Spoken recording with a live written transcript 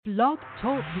Blog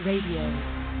Talk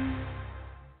Radio.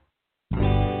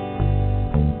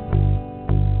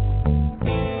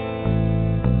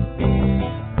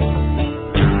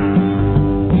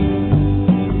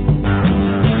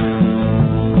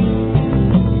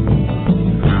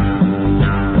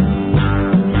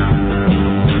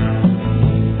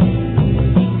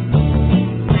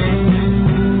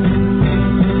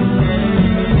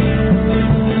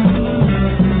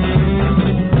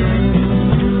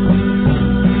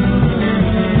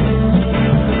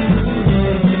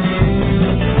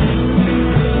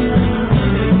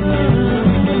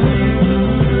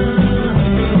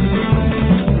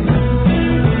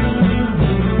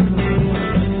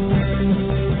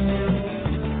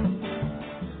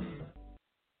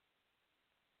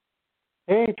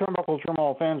 Hey, Turnbuckle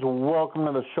Turmoil fans, welcome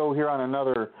to the show here on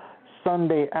another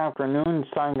Sunday afternoon.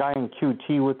 Sign Guy and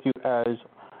QT with you as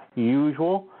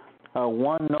usual.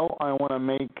 One note I want to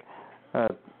make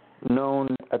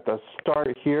known at the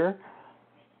start here.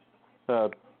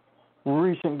 The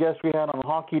recent guest we had on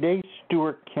Hockey Day,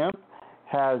 Stuart Kemp,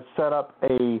 has set up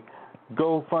a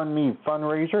GoFundMe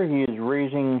fundraiser. He is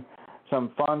raising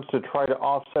some funds to try to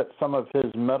offset some of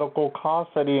his medical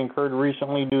costs that he incurred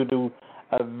recently due to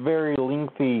a very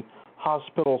lengthy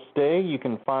hospital stay. You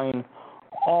can find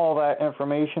all that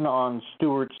information on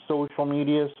Stuart's social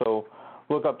media, so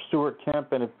look up Stuart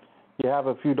Kemp, and if you have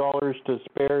a few dollars to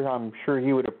spare, I'm sure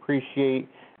he would appreciate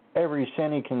every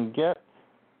cent he can get.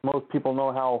 Most people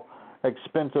know how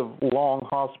expensive long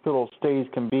hospital stays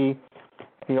can be.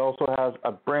 He also has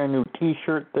a brand new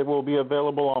t-shirt that will be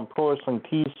available on Pro Wrestling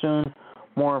Tees soon.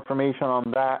 More information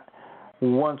on that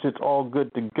once it's all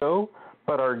good to go.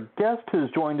 But our guest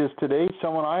has joined us today,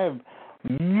 someone I have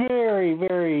very,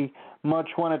 very much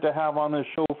wanted to have on this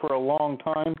show for a long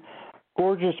time.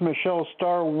 Gorgeous Michelle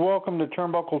Starr, welcome to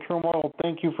Turnbuckle Turmoil.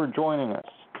 Thank you for joining us.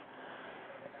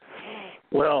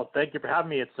 Well, thank you for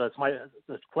having me. It's a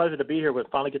pleasure to be here. We'll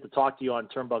finally get to talk to you on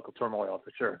Turnbuckle Turmoil,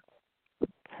 for sure.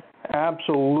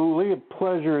 Absolutely. The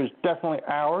pleasure is definitely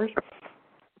ours.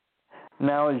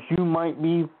 Now, as you might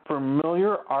be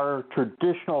familiar, our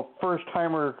traditional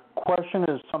first-timer question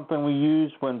is something we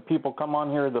use when people come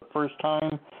on here the first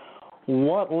time.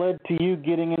 What led to you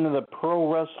getting into the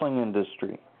pro wrestling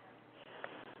industry?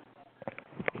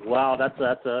 Wow, that's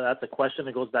a question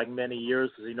that goes back many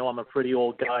years. As you know, I'm a pretty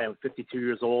old guy. I'm 52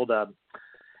 years old. I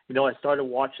started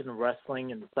watching wrestling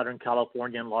in Southern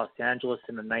California and Los Angeles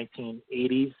in the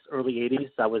 1980s, early 80s.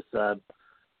 I was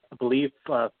I believe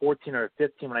 14 or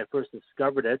 15 when I first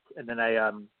discovered it, and then I,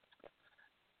 on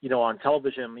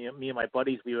television, me and my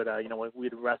buddies, we'd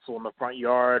wrestle in the front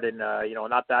yard, and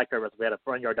not backyard wrestle. We had a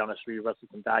front yard down the street, wrestled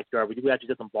in the backyard. We actually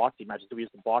did some boxing matches. We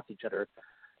used to box each other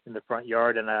in the front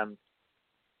yard, and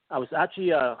I was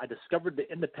actually I discovered the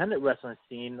independent wrestling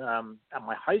scene at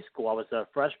my high school. I was a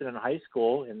freshman in high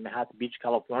school in Manhattan Beach,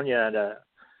 California,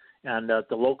 and the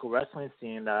local wrestling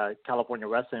scene, California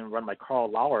Wrestling, run by Carl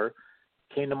Lauer,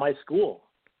 came to my school.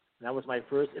 And that was my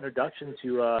first introduction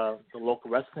to the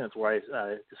local wrestling. That's where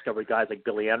I discovered guys like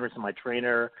Billy Anderson, my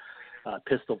trainer,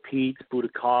 Pistol Pete, Buddha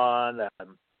Khan,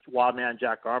 Wildman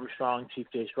Jack Armstrong, Chief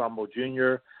J. Strongbow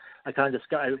Jr. I found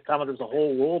there was a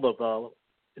whole world of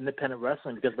independent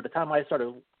wrestling, because by the time I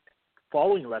started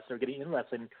following wrestling or getting in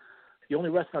wrestling, the only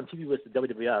wrestling on TV was the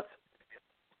WWF.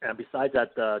 And besides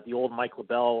that, the old Mike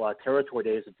LaBelle territory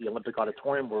days at the Olympic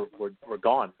Auditorium were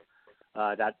gone.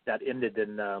 That ended,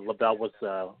 and LaBelle was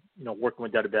working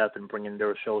with WWF and bringing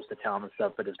their shows to town and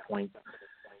stuff at this point.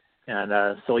 And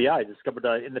I discovered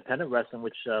independent wrestling,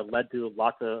 which led to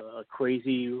lots of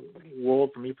crazy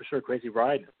world for me, for sure, crazy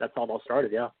ride. That's how it all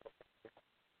started, yeah.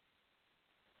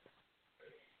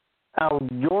 Now,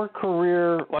 your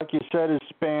career, like you said, has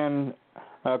spanned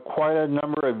quite a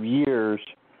number of years.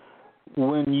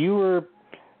 When you were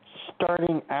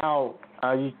starting out,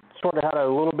 you sort of had a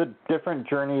little bit different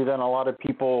journey than a lot of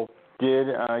people did.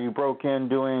 You broke in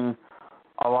doing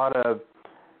a lot of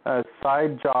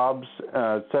side jobs,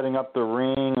 setting up the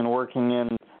ring and working in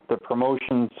the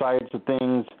promotion sides of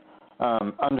things,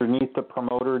 underneath the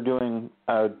promoter, doing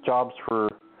jobs for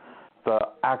the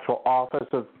actual office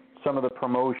of some of the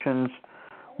promotions.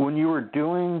 When you were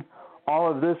doing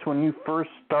all of this, when you first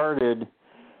started,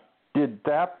 did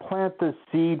that plant the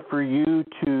seed for you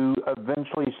to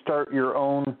eventually start your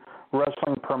own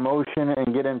wrestling promotion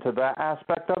and get into that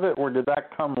aspect of it, or did that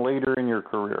come later in your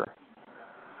career?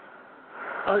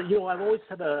 I've always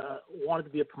wanted to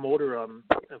be a promoter,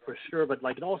 for sure. But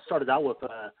it all started out with,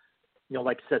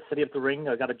 like I said, setting up the ring.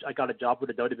 I got a job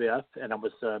with the WWF, and I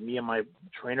was me and my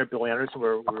trainer Billy Anderson. We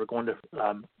were going to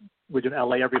we're doing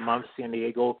LA every month, San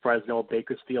Diego, Fresno,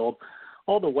 Bakersfield,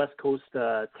 all the West Coast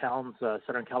towns,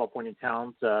 Southern California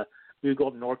towns. We would go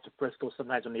up north to Frisco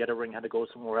sometimes when the other ring had to go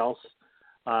somewhere else.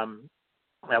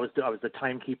 I was the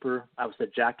timekeeper. I was the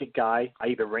jacket guy. I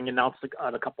even ring announced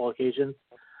on a couple of occasions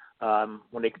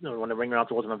when the ring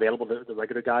announcer wasn't available, the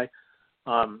regular guy.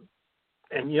 And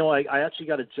I actually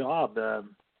got a job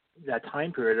that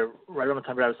time period, right around the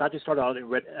time period. I was actually started out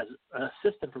as an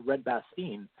assistant for Red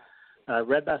Bastien.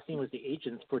 Red Bastien was the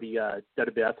agent for the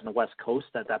WWF in the West Coast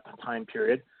at that time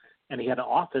period, and he had an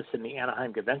office in the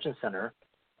Anaheim Convention Center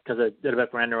because the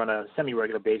WWF ran there on a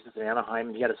semi-regular basis in Anaheim,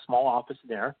 and he had a small office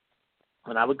there.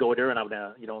 And I would go there and I would,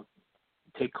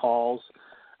 take calls.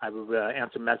 I would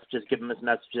answer messages, give him his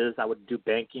messages. I would do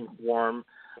banking for him.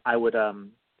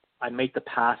 I'd make the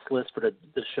pass list for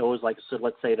the shows. Like, so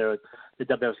let's say the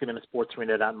WWF was giving a sports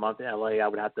arena that month in LA. I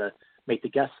would have to make the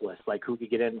guest list, like who could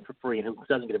get in for free and who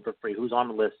doesn't get in for free, who's on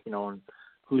the list, and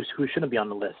who shouldn't be on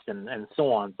the list, and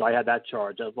so on. So I had that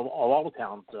charge of all the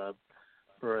towns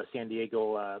for San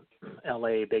Diego,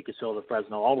 LA, Bakersfield,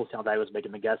 Fresno, all those towns. I was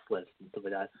making the guest list and stuff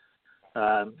like that.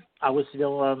 I would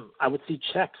see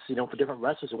checks, for different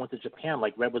wrestlers who went to Japan.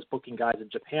 Like Red was booking guys in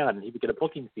Japan, and he would get a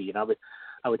booking fee, and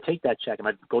I would take that check and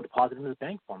I'd go deposit it in his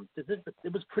bank for him.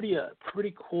 It was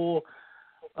pretty cool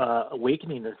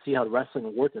awakening to see how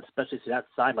wrestling worked, especially to that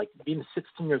side. Like being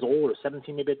 16 years old or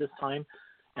 17 maybe at this time,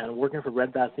 and working for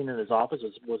Red Bastien in his office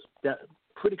was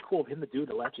pretty cool of him to do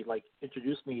to actually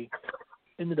introduce me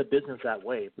into the business that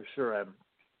way for sure.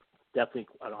 Definitely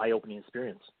an eye-opening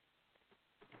experience.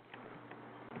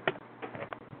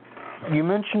 You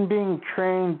mentioned being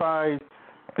trained by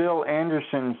Bill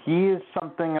Anderson. He is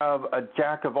something of a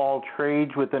jack of all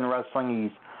trades within wrestling.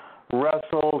 He's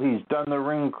wrestled, he's done the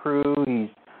ring crew, he's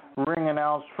ring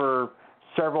announced for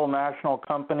several national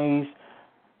companies.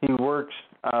 He works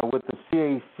with the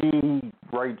CAC, he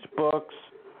writes books.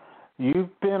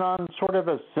 You've been on sort of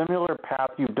a similar path.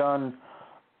 You've done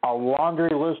a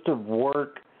laundry list of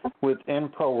work within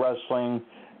pro wrestling.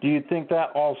 Do you think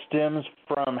that all stems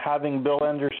from having Bill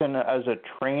Anderson as a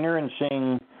trainer and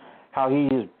seeing how he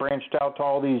has branched out to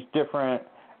all these different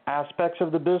aspects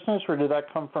of the business, or did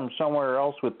that come from somewhere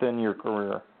else within your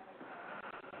career?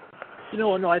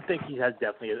 No, I think he has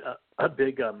definitely a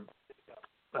big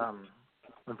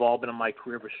involvement in my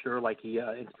career for sure. Like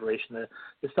inspiration,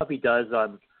 the stuff he does. I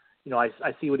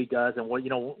see what he does, and when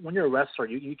you're a wrestler,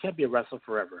 you can't be a wrestler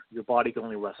forever. Your body can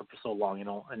only wrestle for so long,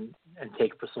 and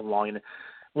take for so long. And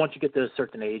once you get to a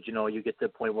certain age, you get to the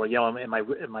point where, am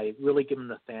I really giving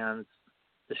the fans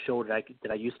the show that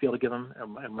I used to be able to give them?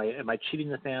 Am I cheating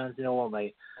the fans? Am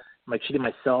I cheating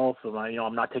myself?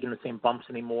 I'm not taking the same bumps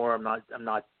anymore. I'm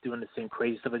not doing the same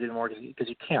crazy stuff I did anymore because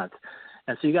you can't.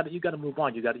 And so you got to move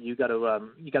on. You got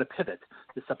to pivot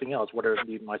to something else. Whether it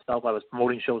be myself, I was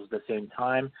promoting shows at the same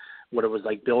time. Whether it was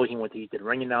like Bill, he did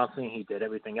ring announcing, he did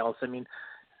everything else. I mean,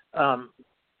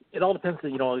 it all depends.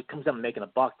 It comes down to making a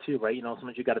buck too, right?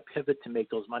 Sometimes you got to pivot to make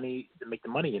the money.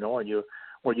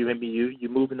 Or you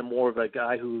move into more of a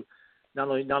guy who not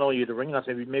only you're the ring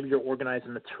announcer, maybe you're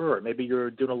organizing the tour, maybe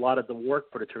you're doing a lot of the work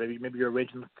for the tour, maybe you're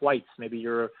arranging the flights, maybe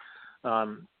you're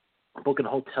booking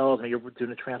hotels, maybe you're doing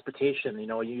the transportation.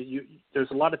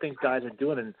 There's a lot of things guys are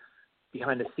doing and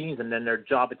behind the scenes, and then their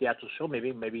job at the actual show,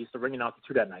 maybe he's the ring announcer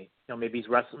too that night. Maybe he's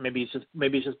wrestling, maybe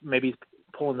he's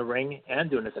pulling the ring and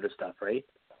doing this other stuff, right?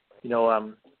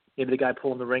 Maybe the guy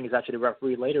pulling the ring is actually the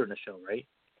referee later in the show, right?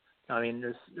 I mean,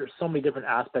 there's so many different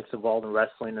aspects involved in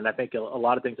wrestling, and I think a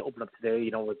lot of things open up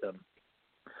today,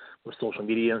 with social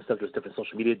media and stuff. There's different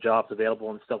social media jobs available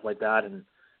and stuff like that. And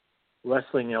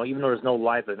wrestling, even though there's no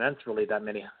live events really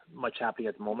much happening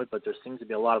at the moment, but there seems to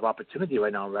be a lot of opportunity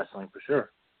right now in wrestling for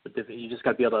sure. But you just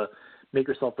got to be able to make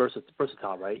yourself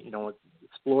versatile, right?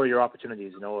 Explore your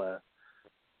opportunities.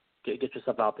 Get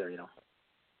yourself out there.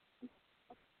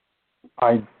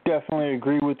 I definitely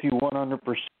agree with you 100%.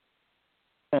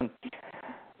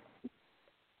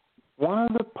 One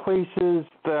of the places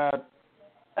that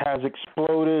has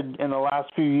exploded in the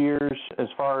last few years as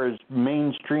far as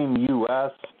mainstream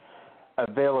U.S.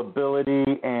 availability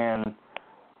and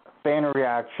fan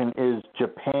reaction is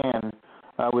Japan.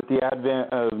 With the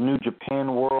advent of New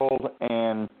Japan World,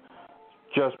 and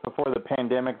just before the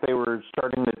pandemic, they were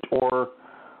starting to tour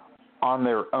on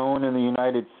their own in the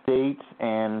United States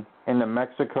and into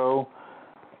Mexico.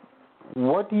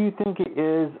 What do you think it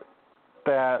is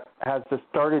that has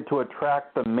started to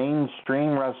attract the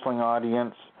mainstream wrestling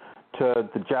audience to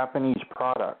the Japanese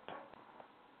product?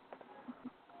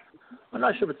 I'm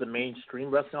not sure if it's a mainstream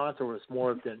wrestling audience or it's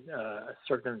more of a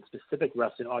certain specific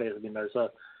wrestling audience. I mean,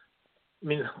 I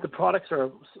mean, the products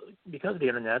are because of the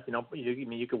internet.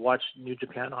 You could watch New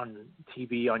Japan on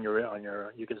TV on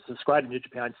your. You can subscribe to New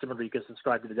Japan similarly. You can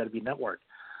subscribe to the WWE Network.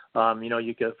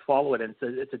 You could follow it, and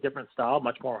it's a different style,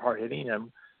 much more hard hitting,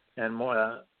 and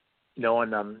more.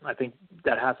 I think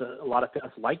that has a lot of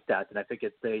fans like that, and I think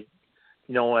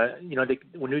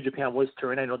when New Japan was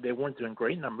touring, I know they weren't doing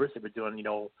great numbers. They were doing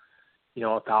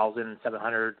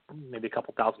 1,700, maybe a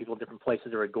couple thousand people in different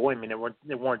places they were going. I mean, it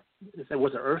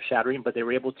wasn't earth shattering, but they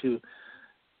were able to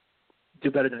do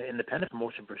better than an independent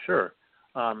promotion for sure.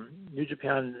 New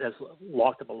Japan has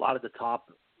locked up a lot of the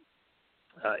top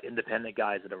independent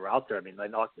guys that are out there. I mean, there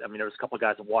was a couple of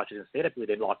guys in Washington State. I believe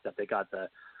they locked up. They got the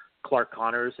Clark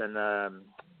Connors and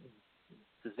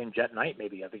his name Jet Knight,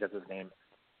 maybe. I think that's his name.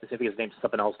 I think his name's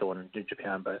something else though in New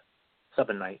Japan, but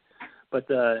something Knight. But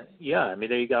and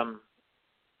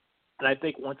I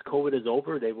think once COVID is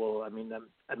over, they will.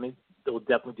 They'll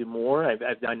definitely do more. I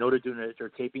know they're doing their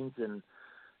tapings, and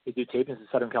they do tapings in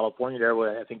Southern California there,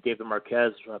 where I think David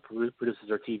Marquez produces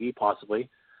their TV, possibly.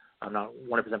 I'm not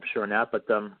 100% sure on that, but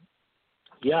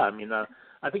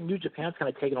I think New Japan's kind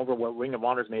of taken over what Ring of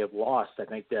Honors may have lost. I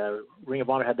think Ring of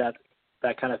Honor had that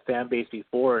kind of fan base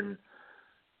before, and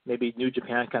maybe New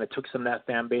Japan kind of took some of that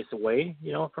fan base away,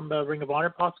 from the Ring of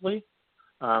Honor, possibly.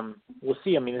 We'll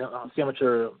see. I'll see how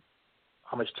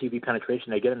much TV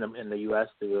penetration they get in the U.S.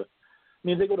 They go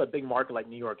to a big market like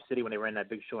New York City when they ran that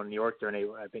big show in New York there, and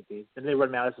they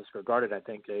run Madison Square Garden. I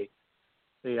think they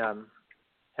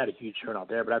had a huge turnout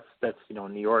there, but that's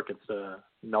New York. It's a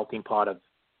melting pot of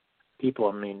people.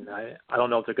 I don't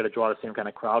know if they're going to draw the same kind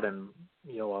of crowd in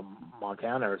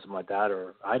Montana or something like that,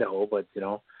 or Idaho, but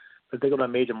if they go to a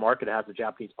major market that has a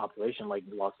Japanese population like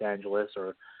Los Angeles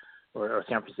or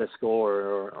San Francisco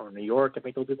or New York, I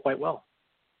think they'll do quite well.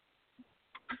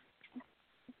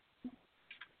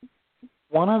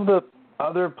 One of the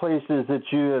other places that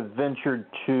you have ventured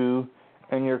to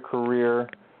in your career,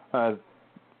 I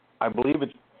believe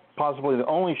it's possibly the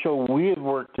only show we had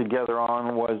worked together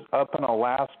on, was up in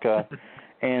Alaska,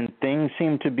 and things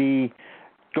seem to be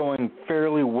going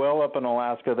fairly well up in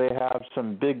Alaska. They have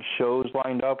some big shows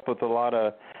lined up with a lot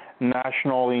of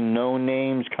nationally known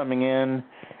names coming in,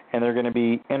 and they're going to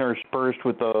be interspersed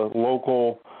with the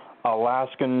local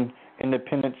Alaskan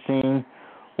independent scene.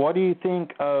 What do you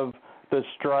think of the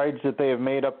strides that they have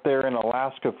made up there in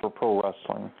Alaska for pro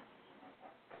wrestling?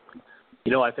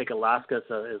 I think Alaska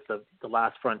is the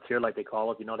last frontier, like they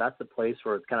call it. That's the place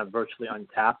where it's kind of virtually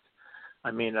untapped.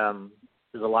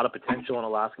 There's a lot of potential in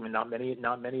Alaska. Not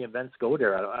many events go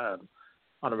there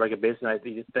on a regular basis. And I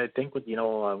think with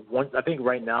I think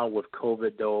right now with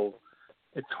COVID though,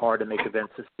 it's hard to make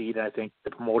events succeed. And I think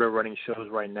the promoter running shows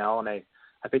right now, and I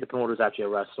think the promoter is actually a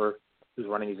wrestler who's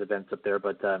running these events up there,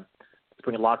 but he's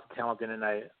bringing lots of talent in, and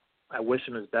I wish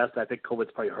him his best. I think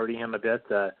COVID's probably hurting him a bit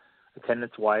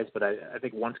attendance-wise, but I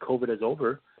think once COVID is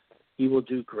over, he will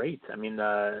do great.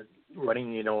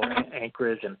 Running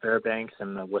Anchorage and Fairbanks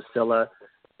and Wasilla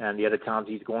and the other towns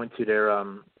he's going to there,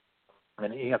 and I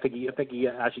think he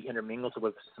actually intermingles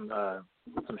with some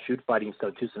shoot fighting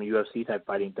stuff too, some UFC type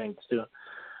fighting things too.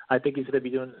 I think he's going to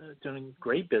be doing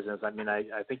great business. I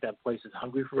think that place is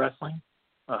hungry for wrestling,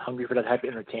 hungry for that type of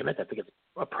entertainment. I think it's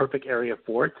a perfect area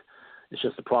for it. It's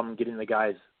just a problem getting the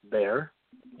guys there,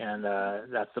 and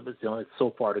it's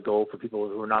so far to go for people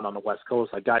who are not on the West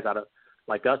Coast. Like guys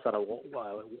like us out of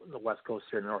the West Coast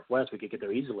here in the Northwest, we could get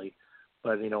there easily.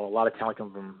 But a lot of talent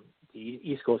come from the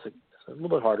East Coast. It's a little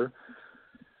bit harder.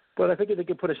 But I think if they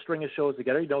could put a string of shows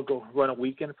together, go run a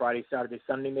weekend, Friday, Saturday,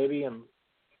 Sunday maybe, and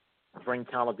bring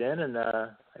talent in, and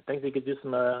I think they could do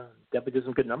definitely do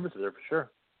some good numbers there for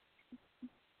sure.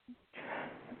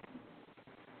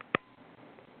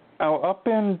 Now, up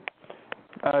in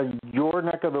your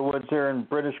neck of the woods there in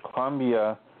British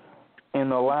Columbia, in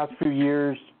the last few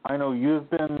years, I know you've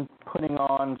been putting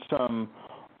on some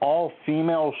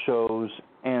all-female shows,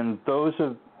 and those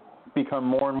have become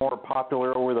more and more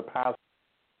popular over the past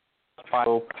 5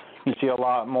 years. You see a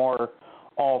lot more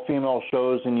all-female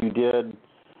shows than you did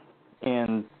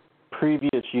in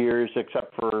previous years,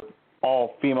 except for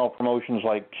all-female promotions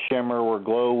like Shimmer or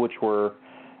Glow, which were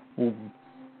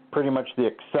pretty much the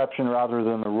exception rather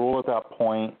than the rule at that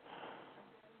point.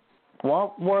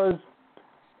 What was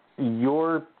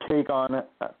your take on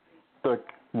the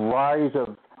rise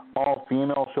of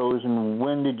all-female shows, and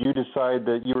when did you decide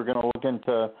that you were going to look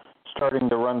into starting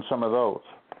to run some of those?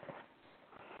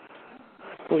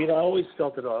 Well, I always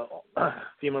felt that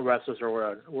female wrestlers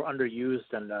were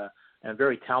underused and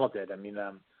very talented.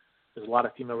 There's a lot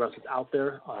of female wrestlers out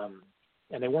there,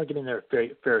 and they weren't getting their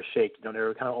fair shake. They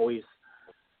were kind of always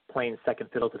playing second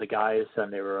fiddle to the guys,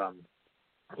 and they were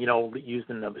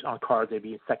used on cards. They'd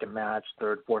be second match,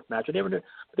 third, fourth match. But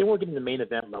they weren't getting the main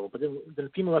event level. But then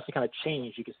female wrestling kind of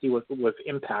changed. You can see with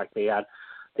Impact they had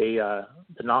the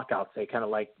knockouts. They kind of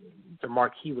like their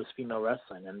marquee was female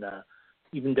wrestling, and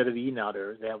even WWE now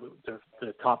they have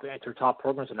their top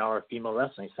programs now are female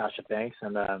wrestling. Sasha Banks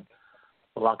and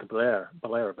Blanca Belair.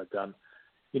 But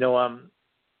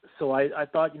so I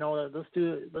thought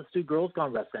let's do Girls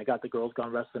Gone Wrestling. I got the Girls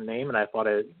Gone Wrestling name, and I thought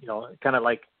kind of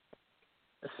like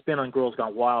a spin on Girls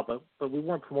Gone Wild, but we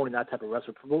weren't promoting that type of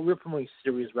wrestling. We were promoting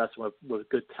serious wrestling with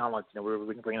good talent. We were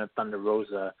bringing in Thunder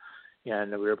Rosa,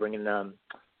 and we were bringing Leia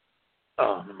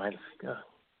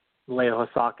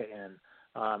Hosaka in.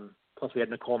 Plus we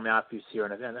had Nicole Matthews here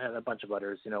and a bunch of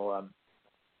others. And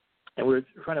we were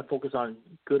trying to focus on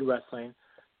good wrestling,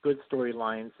 good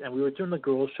storylines, and we were doing the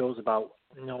girls shows about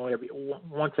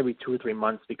once every 2 or 3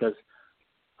 months because.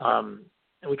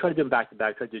 And we try to do them back to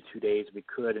back. Try to do 2 days if we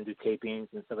could, and do tapings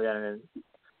and stuff like that.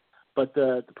 But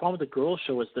the problem with the girls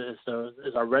show is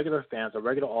our regular fans, our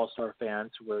regular All-Star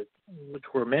fans, which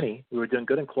were many. We were doing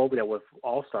good in Cloverdale with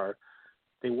All-Star.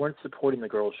 They weren't supporting the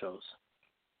girls shows.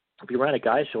 If we ran a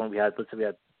guy show and let's say we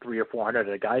had 300 or 400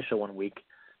 at a guy show 1 week,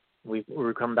 we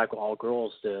were coming back with all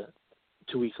girls to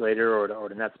 2 weeks later or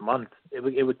the next month. It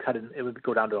would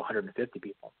go down to 150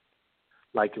 people.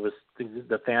 Like it was,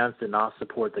 the fans did not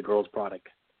support the girls' product.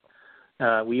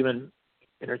 We even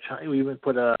started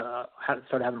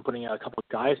putting a couple of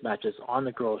guys matches on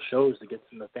the girls' shows to get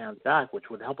some of the fans back, which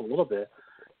would help a little bit.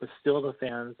 But still, the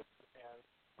fans,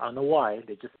 I don't know why,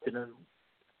 they just didn't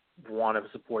want to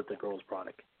support the girls'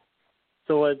 product.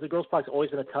 So the girls' product's always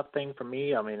been a tough thing for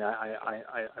me. I mean,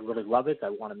 I really love it. I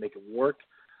want to make it work,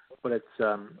 but it's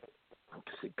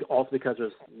also because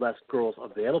there's less girls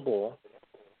available.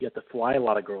 You have to fly a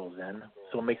lot of girls in,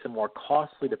 so it makes it more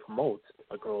costly to promote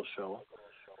a girls' show.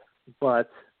 But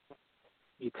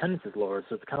the attendance is lower,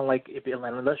 so it's kind of like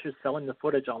unless you're selling the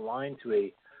footage online to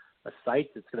a site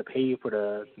that's going to pay you for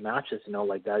the matches,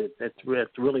 like that.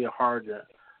 It's really hard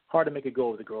to make a go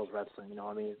with the girls' wrestling.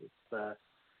 I mean,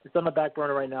 it's on the back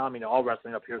burner right now. I mean, all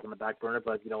wrestling up here is on the back burner,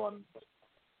 but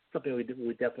something we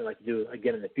definitely like to do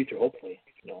again in the future. Hopefully,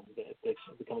 if it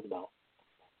becomes about.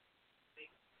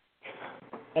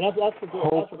 And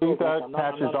hopefully that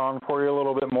catches on for you a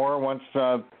little bit more once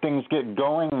things get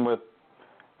going with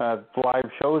live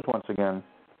shows once again.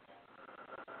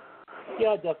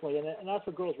 Yeah, definitely. And as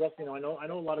for girls wrestling, I know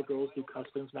a lot of girls do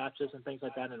customs matches and things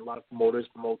like that, and a lot of promoters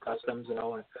promote customs. And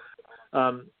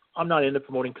I'm not into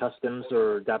promoting customs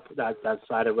or that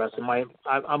side of wrestling.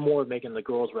 I'm more making the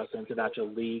girls wrestling into an actual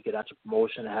league, an actual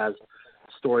promotion. It has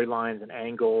storylines and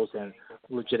angles and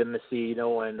legitimacy,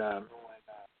 and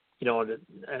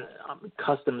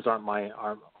customs aren't my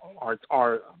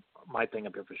thing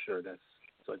up here for sure.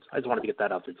 So I just wanted to get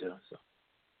that out there too. So.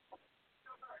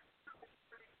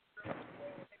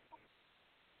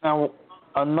 Now,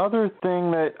 another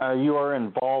thing that you are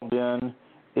involved in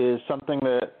is something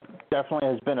that definitely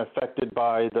has been affected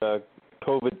by the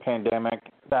COVID pandemic,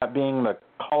 that being the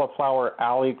Cauliflower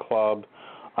Alley Club.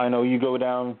 I know you go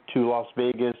down to Las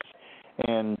Vegas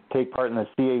and take part in the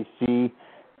CAC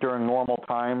during normal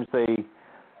times. They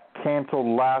canceled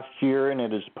last year, and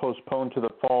it is postponed to the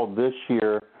fall this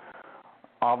year.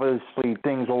 Obviously,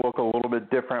 things will look a little bit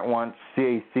different once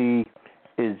CAC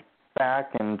is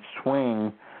back in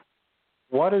swing.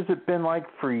 What has it been like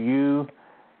for you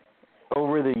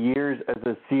over the years as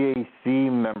a CAC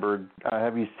member?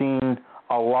 Have you seen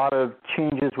a lot of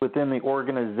changes within the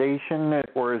organization,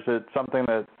 or is it something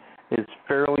that is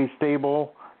fairly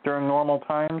stable during normal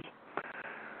times?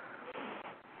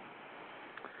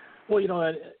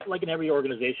 Well, like in every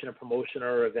organization or promotion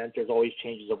or event, there's always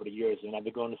changes over the years. And I've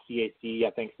been going to CAC,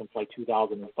 I think, since like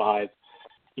 2005.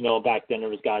 Back then there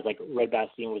was guys like Red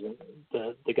Bastien was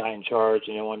the guy in charge,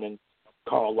 and then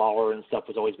Carl Lauer and stuff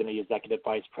was always been the executive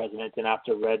vice president. And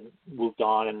after Red moved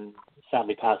on and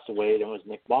sadly passed away, there was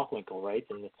Nick Bockwinkel, right?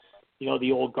 And,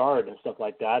 the old guard and stuff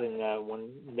like that. And when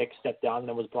Nick stepped down,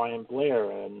 there was Brian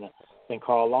Blair. And then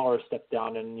Carl Lauer stepped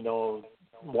down, and,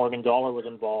 Morgan Dollar was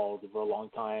involved for a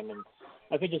long time, and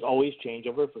I think there's always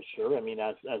changeover for sure. I mean,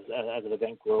 as an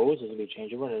event grows, there's gonna be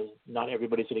changeover, and not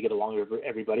everybody's gonna get along with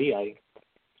everybody. I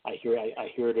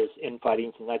hear there's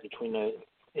infighting sometimes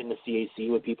in the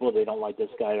CAC with people. They don't like this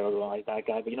guy or they don't like that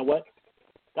guy. But you know what?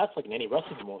 That's like in any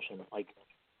wrestling promotion. Like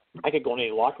I could go in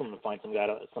any locker room and find some guy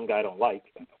I don't like.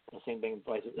 The same thing.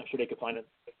 I'm sure they could find it.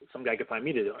 Some guy could find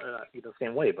me to do the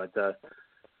same way. But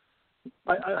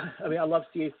I mean, I love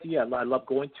CAC. I love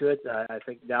going to it. I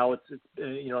think now it's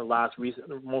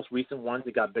most recent ones,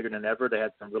 it got bigger than ever. They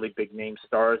had some really big name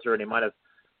stars there, and they might have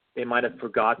they might have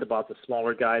forgot about the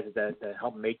smaller guys that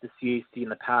helped make the CAC in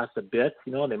the past a bit.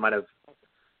 They might have,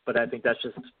 but I think that's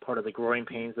just part of the growing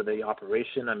pains of the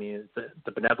operation. I mean,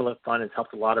 the benevolent fund has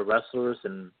helped a lot of wrestlers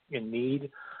in need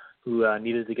who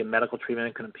needed to get medical treatment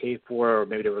and couldn't pay for, or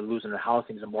maybe they were losing their house,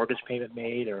 needed a mortgage payment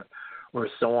made, or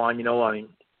so on. I mean,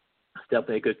 it's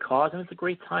definitely a good cause, and it's a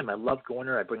great time. I love going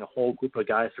there. I bring a whole group of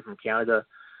guys from Canada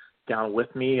down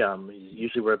with me.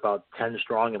 Usually we're about 10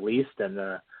 strong at least,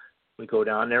 and we go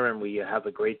down there and we have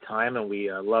a great time, and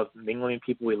we love mingling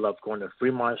people. We love going to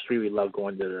Fremont Street. We love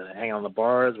going to hang out on the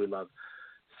bars. We love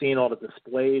seeing all the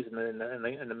displays in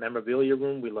the memorabilia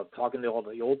room. We love talking to all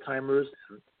the old timers.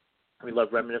 We love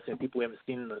reminiscing people we haven't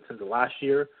seen since the last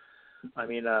year. I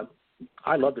mean,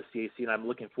 I love the CAC, and I'm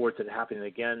looking forward to it happening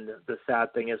again. The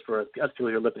sad thing is for us people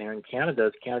who are living here in Canada,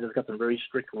 is Canada's got some very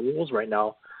strict rules right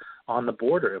now on the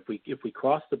border. If we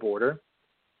cross the border,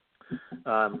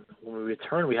 when we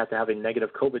return, we have to have a negative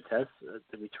COVID test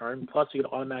to return. Plus, we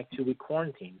get an automatic 2-week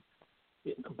quarantine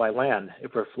by land.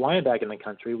 If we're flying back in the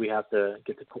country, we have to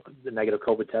get the negative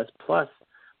COVID test. Plus,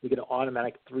 we get an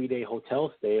automatic 3-day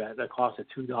hotel stay that costs us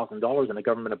 $2,000 in a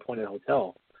government-appointed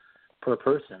hotel per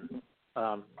person.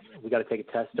 We got to take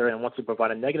a test there, and once we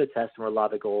provide a negative test, we're allowed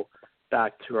to go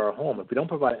back to our home.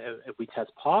 If we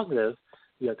test positive,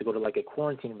 we have to go to like a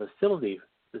quarantine facility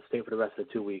to stay for the rest of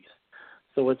the 2 weeks.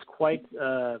 So it's quite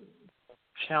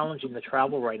challenging to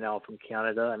travel right now from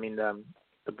Canada. I mean,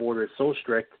 the border is so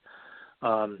strict.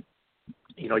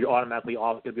 You're automatically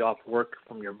going to be off work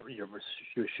from your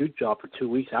shoot job for 2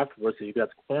 weeks afterwards, so you got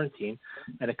to quarantine,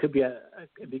 and it could be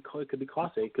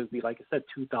costly. It could be, like I said,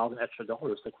 $2,000 extra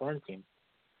dollars to quarantine.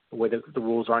 The way the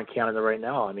rules are in Canada right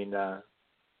now, I mean,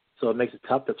 so it makes it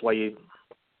tough. That's why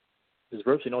there's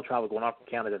virtually no travel going on from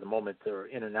Canada at the moment, or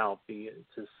in and out. It's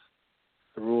just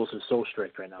the rules are so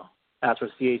strict right now. As for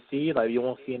CAC, like, you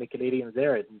won't see any Canadians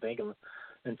there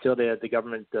until the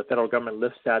federal government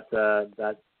lifts that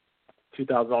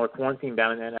 $2,000 quarantine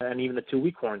ban and even the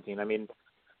 2-week quarantine. I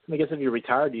guess if you're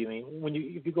retired,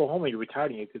 if you go home and you're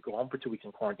retired, you could go home for 2 weeks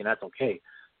in quarantine. That's okay,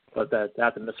 but that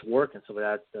have to miss work, and so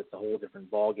that's a whole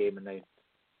different ball game. And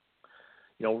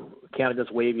Canada's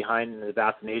way behind in the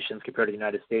vaccinations compared to the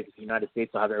United States. The United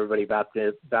States will have everybody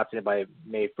vaccinated by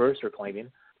May 1st, they're claiming.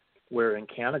 Where in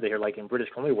Canada, here, like in British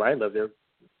Columbia, where I live, a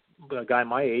guy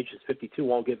my age is 52,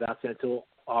 won't get vaccinated until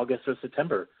August or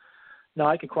September. Now,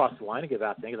 I could cross the line and get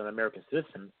vaccinated because I'm an American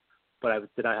citizen, but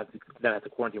I have to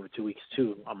quarantine for 2 weeks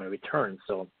too on my return.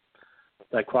 So,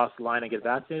 did I cross the line and get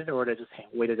vaccinated, or did I just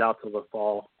wait it out till the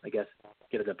fall? I guess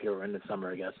get it up here in the summer,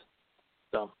 I guess.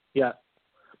 So, yeah.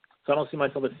 So I don't see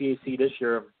myself at CAC this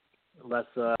year unless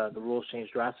the rules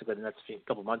change drastically in the next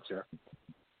couple of months here.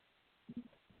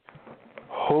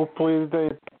 Hopefully they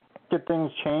get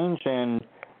things changed and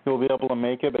you'll be able to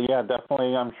make it. But yeah,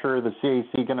 definitely, I'm sure the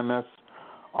CAC going to miss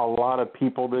a lot of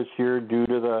people this year due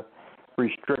to the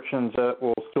restrictions that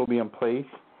will still be in place.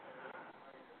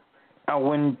 Now,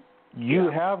 when you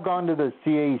have gone to the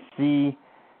CAC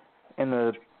in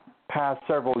the past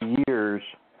several years,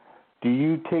 do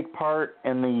you take part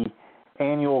in the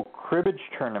annual cribbage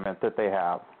tournament that they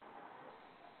have?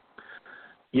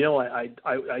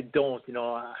 I don't.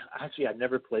 Actually, I've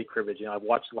never played cribbage. I've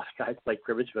watched a lot of guys play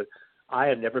cribbage, but I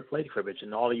have never played cribbage.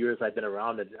 In all the years I've been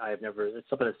around, it's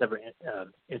something that's never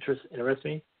interested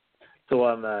me. So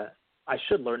I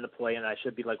should learn to play, and I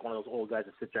should be like one of those old guys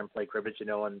that sit there and play cribbage,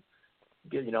 and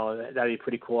that'd be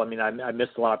pretty cool. I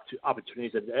missed a lot of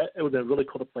opportunities. It would have been really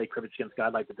cool to play cribbage against a guy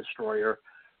like the Destroyer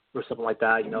or something like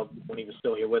that, when he was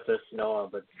still here with us,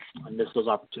 but I missed those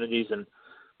opportunities. And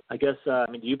I guess,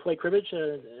 do you play cribbage?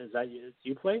 Do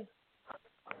you play?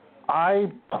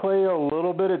 I play a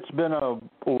little bit. It's been a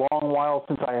long while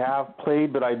since I have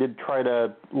played, but I did try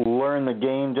to learn the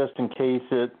game just in case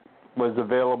it was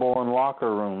available in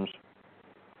locker rooms.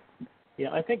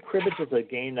 Yeah, I think cribbage was a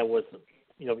game that was,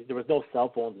 there was no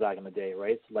cell phones back in the day,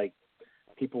 right? So, like,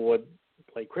 people would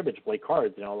play cribbage, play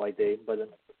cards, but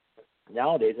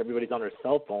nowadays everybody's on their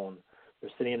cell phone.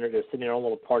 They're sitting in their own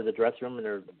little part of the dressing room and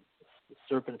they're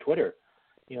surfing Twitter.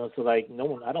 So like no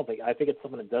one. I think it's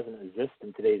something that doesn't exist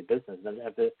in today's business. And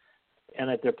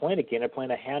if they're playing a game, they're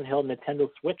playing a handheld Nintendo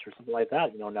Switch or something like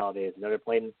that. Nowadays, they're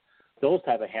playing those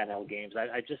type of handheld games.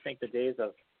 I just think the days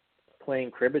of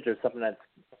playing cribbage are something that's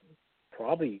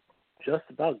probably just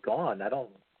about gone.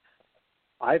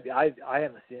 I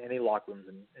haven't seen any locker rooms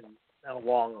in a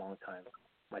long, long time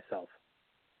myself.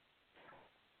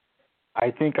 I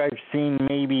think I've seen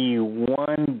maybe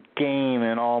one game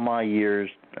in all my years.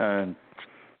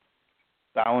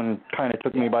 That one kind of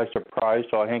took me by surprise,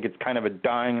 so I think it's kind of a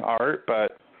dying art,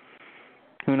 but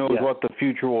who knows what the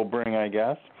future will bring, I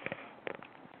guess.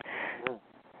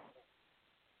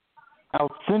 Now,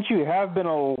 since you have been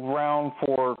around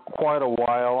for quite a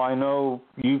while, I know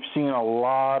you've seen a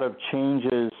lot of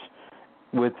changes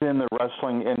within the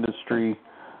wrestling industry.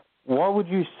 What would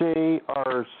you say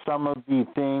are some of the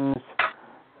things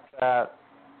that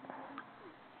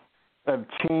have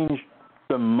changed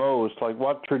the most? Like,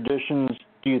 what traditions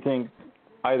do you think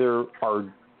either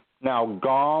are now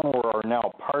gone or are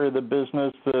now part of the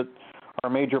business that are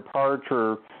major parts,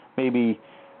 or maybe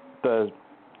the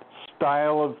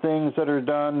style of things that are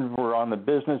done or on the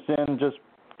business end? Just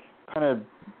kind of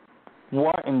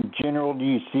what in general do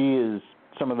you see as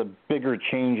some of the bigger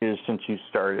changes since you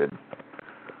started?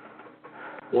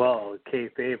 Well,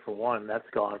 kayfabe for one, that's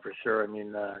gone for sure. I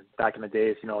mean, back in the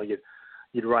days,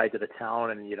 you'd ride to the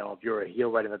town, and if you're a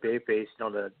heel riding the bayface,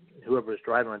 whoever was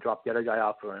driving would drop the other guy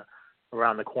off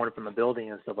around the corner from the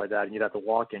building and stuff like that, and you'd have to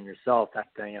walk in yourself, that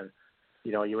thing, and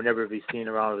you would never be seen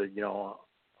around with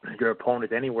your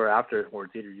opponent anywhere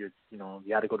afterwards. Either you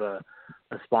had to go to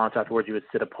a sponsor afterwards, you would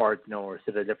sit apart, or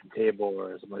sit at a different table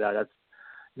or something like that. That's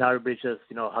now everybody's just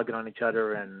hugging on each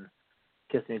other and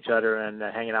kissing each other and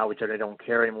hanging out with each other. They don't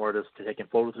care anymore. Just taking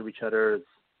photos of each other.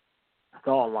 It's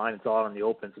all online. It's all in the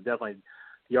open. So definitely,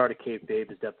 the art of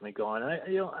kayfabe is definitely gone. And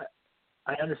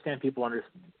I understand people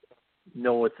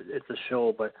know it's a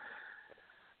show, but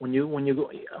when you go,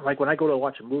 like when I go to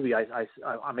watch a movie,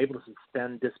 I'm able to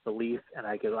suspend disbelief, and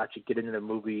I can actually get into the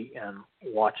movie and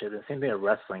watch it. The same thing with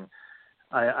wrestling.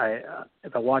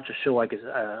 If I watch a show like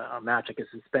a match, I can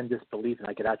suspend disbelief, and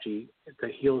I could actually, if the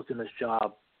heel's doing this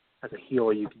job as a heel,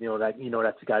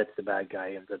 that's the guy that's the bad guy,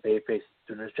 and the babyface is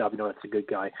doing his job, that's the good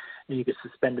guy, and you can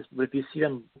suspend this. But if you see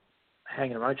them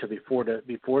hanging around each other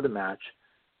before the match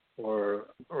or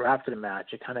after the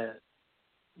match, it kind of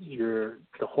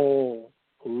the whole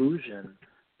illusion,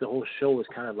 the whole show is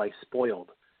kind of like spoiled.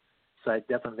 So I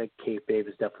definitely think kayfabe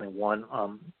is definitely one.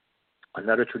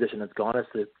 Another tradition that's gone is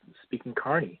the speaking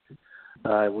Carney.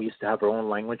 We used to have our own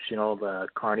language, the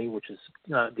Carney, which is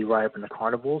derived from the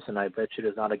carnivals, and I bet you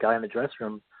there's not a guy in the dressing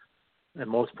room in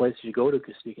most places you go to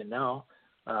who's speaking now,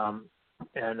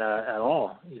 and at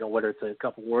all, whether it's a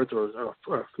couple words or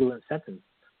a fluent sentence.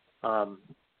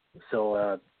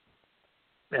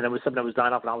 And it was something that was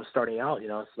dying off when I was starting out,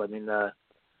 so I mean,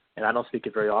 and I don't speak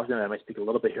it very often. I might speak a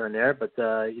little bit here and there, but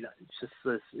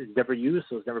it's never used,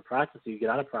 so it's never practiced. So you get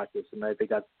out of practice, and I think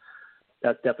that's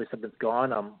definitely something that's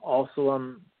gone. Also,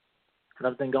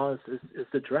 another thing gone is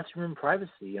the dressing room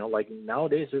privacy. Like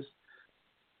nowadays, there's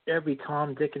every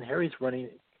Tom, Dick, and Harry's coming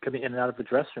in and out of the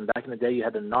dressing room. Back in the day, you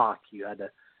had to knock, you had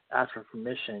to ask for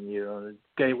permission.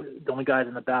 The only guys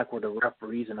in the back were the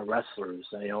referees and the wrestlers.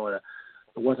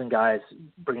 It wasn't guys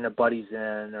bringing their buddies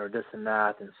in or this and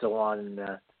that and so on. And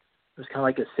it was kind of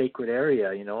like a sacred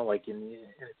area, like if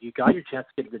you got your chance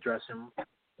to get to the dressing room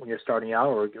when you're starting out,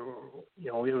 or it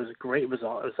was great. It was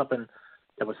something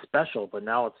that was special. But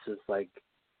now it's just like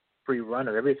free run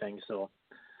of everything. So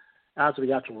as for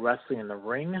the actual wrestling in the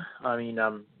ring, I mean,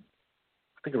 I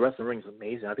think the wrestling ring is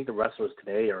amazing. I think the wrestlers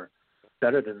today are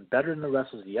better than the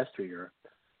wrestlers of yesteryear,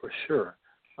 for sure.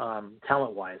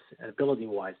 Talent-wise and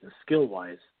ability-wise and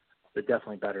skill-wise, they're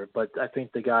definitely better. But I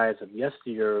think the guys of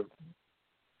yesteryear,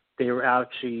 they were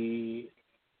actually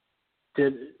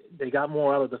they got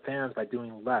more out of the fans by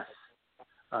doing less.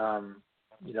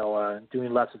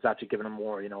 Doing less is actually giving them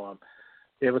more.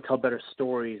 They able to tell better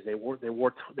stories. They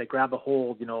grab a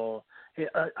hold. Hey,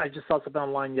 I just saw something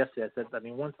online yesterday. I said,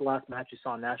 when's the last match you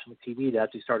saw on national TV that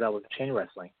actually started out with chain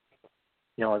wrestling?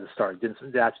 At the start,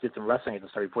 they actually did some wrestling at the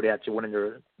start before they actually went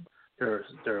into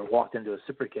their walked into a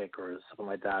super kick or something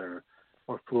like that, or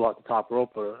flew out the top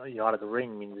rope or out of the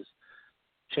ring. I mean, this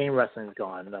chain wrestling's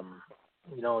gone.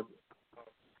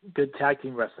 Good tag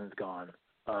team wrestling's gone.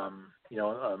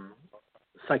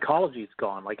 Psychology's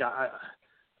gone. Like I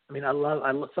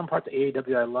love some parts of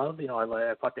AEW. I love.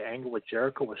 I thought the angle with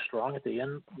Jericho was strong at the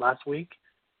end last week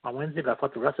on Wednesday, but I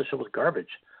thought the rest of the show was garbage.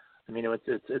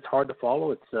 It's hard to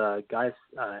follow. It's guys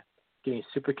getting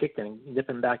super kicked and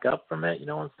nipping back up from it,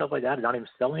 and stuff like that. They're not even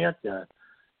selling it.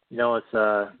 It's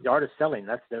the art of selling.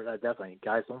 That's definitely.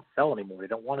 Guys don't sell anymore. They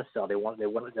don't want to sell. They want to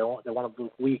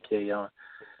look weak.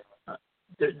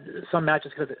 Some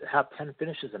matches could have 10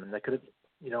 finishes in them. That could have,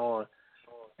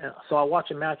 So I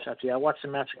watched a match. Actually, I watched a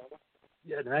match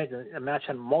tonight. A match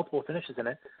had multiple finishes in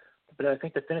it, but I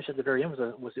think the finish at the very end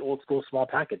was the old school small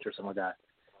package or something like that,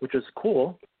 which was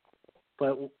cool.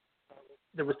 But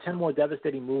there was 10 more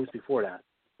devastating moves before that.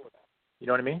 You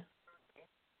know what I mean?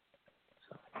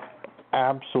 So.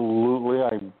 Absolutely.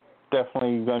 I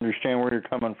definitely understand where you're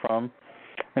coming from.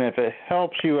 And if it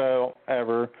helps you out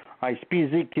ever, I speak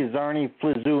Kizarni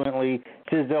fluently,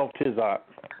 Tizel Tizot.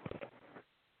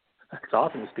 That's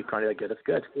awesome. You speak Carney that good. That's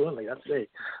good. Fluently. That's great.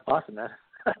 Awesome, man.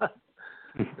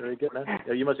 Very good, man.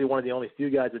 You must be one of the only few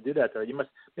guys that do that, though. You must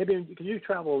maybe because you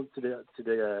travel to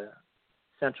the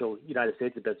central United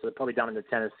States a bit, so probably down into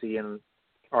Tennessee and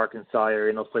Arkansas area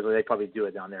and those places. They probably do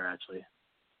it down there, actually.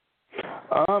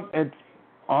 It's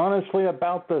honestly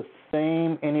about the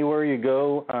same anywhere you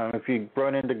go. If you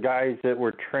run into guys that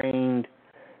were trained,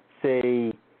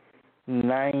 say,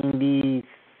 97-ish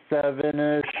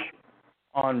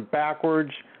on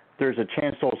backwards, there's a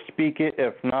chance they'll speak it.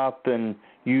 If not, then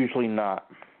usually not.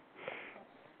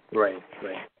 Right.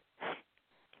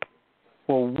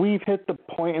 Well, we've hit the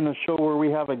point in the show where we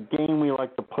have a game we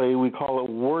like to play. We call it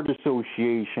word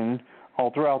association.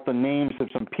 I'll throw out the names of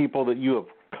some people that you have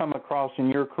come across in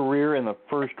your career, and the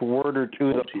first word or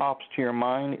two that pops to your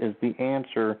mind is the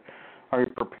answer. Are you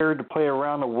prepared to play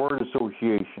around the word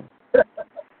association?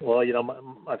 Well,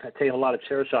 I've taken a lot of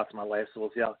chair shots in my life, so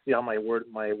we'll see how my word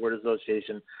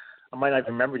association. I might not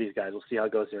even remember these guys. We'll see how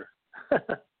it goes here.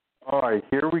 All right,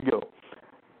 here we go.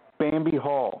 Bambi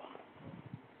Hall.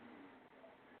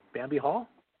 Bambi Hall?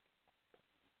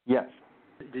 Yes.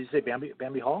 Did you say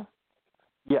Bambi Hall?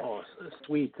 Yes. Oh,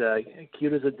 sweet.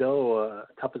 Cute as a doe,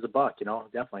 tough as a buck,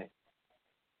 definitely.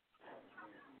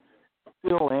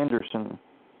 Bill Anderson.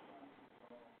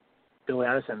 Bill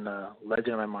Anderson, legend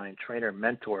in my mind, trainer,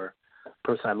 mentor,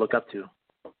 person I look up to.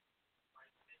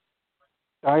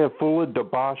 Ayafullah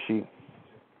Dabashi.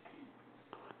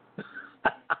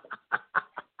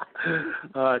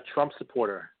 Trump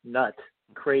supporter, nut,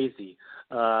 crazy,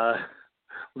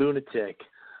 lunatic,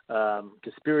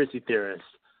 conspiracy theorist.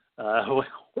 But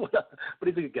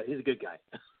he's a good guy. He's a good guy.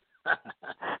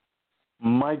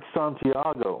 Mike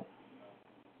Santiago.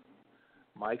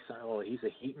 He's a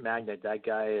heat magnet. That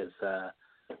guy is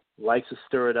likes to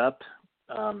stir it up.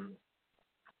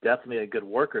 Definitely a good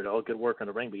worker, though. Good worker in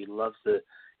the ring, but he loves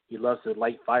to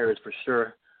light fires for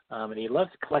sure. And he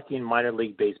loves collecting minor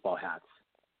league baseball hats.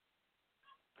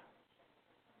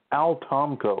 Al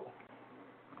Tomko.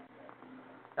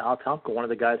 Al Tomko, one of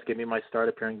the guys gave me my start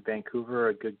up here in Vancouver.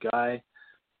 A good guy,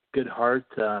 good heart.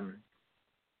 The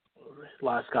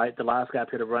last guy up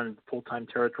here to run full-time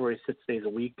territory 6 days a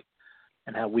week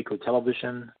and have weekly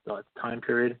television time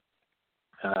period.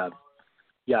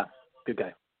 Yeah, good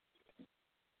guy.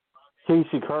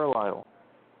 Casey Carlisle.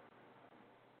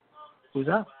 Who's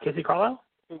that? Casey Carlisle?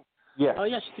 Yeah. Oh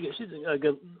yeah, she's a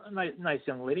good, nice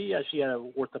young lady. Yeah, she had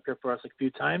worked up here for us a few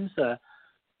times.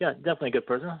 Yeah, definitely a good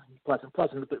person.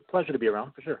 Pleasure to be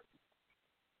around for sure.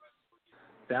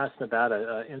 Vast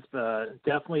Nevada,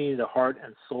 definitely the heart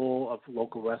and soul of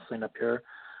local wrestling up here.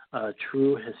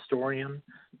 True historian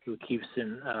who keeps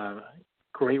in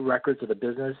great records of the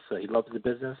business. He loves the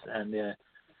business, and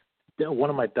one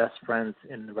of my best friends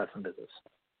in the wrestling business,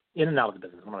 in and out of the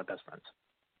business. One of my best friends.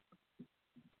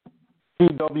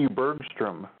 C.W.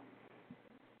 Bergstrom.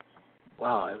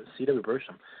 Wow, C.W.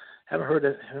 Bergstrom. Haven't heard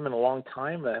of him in a long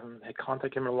time. I haven't had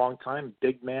contact with him in a long time.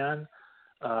 Big man,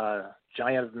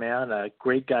 giant of man, a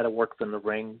great guy to work with in the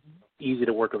ring, easy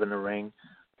to work with in the ring,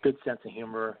 good sense of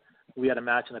humor. We had a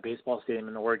match in a baseball stadium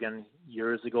in Oregon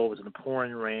years ago. It was in the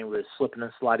pouring rain. We were slipping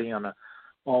and sliding all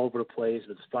over the place. It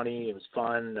was funny. It was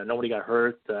fun. Nobody got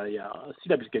hurt. Yeah,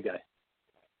 CW's a good guy.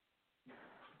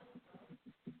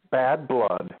 Bad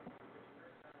Blood.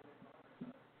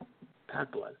 Bad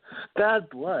Blood.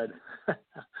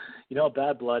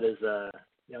 Bad Blood is a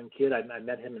young kid. I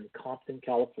met him in Compton,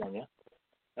 California,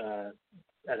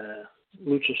 at a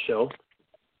lucha show.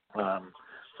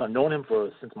 So I've known him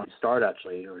since my start,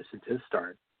 actually, or since his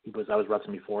start. I was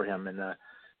wrestling before him, and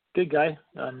good guy.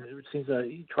 It seems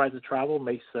he tries to travel,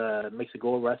 makes a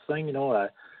go of wrestling.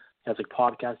 Has a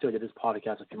podcast too. I did his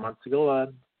podcast a few months ago.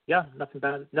 Yeah, nothing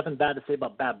bad to say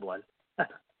about Bad Blood.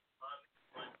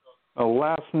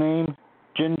 Last name,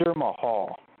 Jinder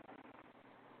Mahal.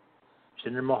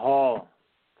 Jinder Mahal,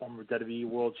 former WWE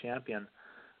World Champion.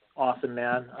 Awesome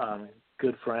man,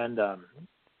 good friend.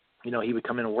 He would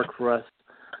come in and work for us.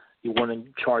 He won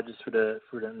in charges for the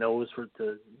nose for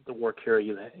the work here.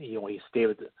 He stayed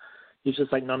with he's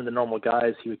just like none of the normal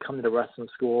guys. He would come to the wrestling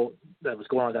school that was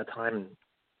going on at that time and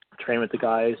train with the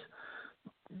guys.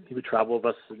 He would travel with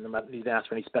us. He didn't ask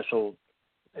for any special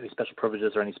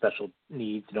privileges or any special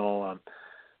needs.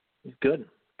 He's good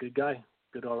guy,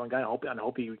 good all around guy. I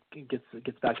hope he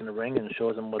gets back in the ring and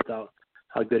shows them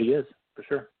how good he is for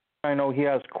sure. I know he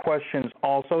has questions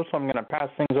also, so I'm going to pass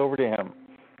things over to him.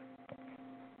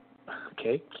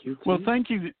 Okay, QT. Well, thank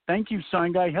you,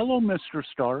 sign guy. Hello, Mr.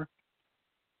 Starr.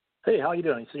 Hey, how are you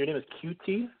doing? So your name is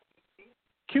QT?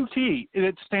 QT.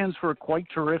 It stands for quite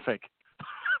terrific.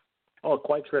 Oh,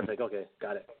 quite terrific. Okay,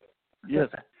 got it. Yes.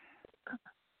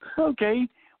 Okay.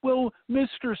 Well,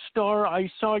 Mr. Starr,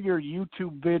 I saw your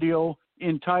YouTube video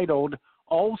entitled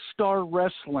All-Star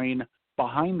Wrestling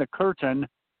Behind the Curtain,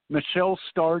 Michelle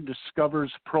Starr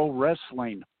Discovers Pro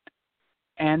Wrestling.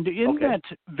 And in that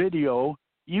video,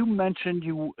 you mentioned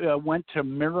you went to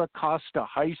Miracosta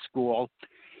High School.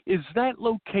 Is that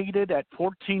located at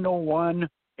 1401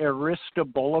 Arista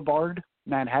Boulevard,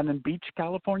 Manhattan Beach,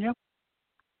 California?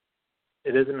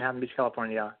 It is in Manhattan Beach,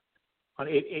 California, on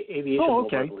Aviation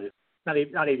Boulevard, I believe.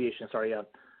 Not Aviation, sorry. Let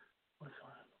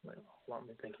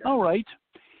me think here. All right.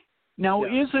 Now,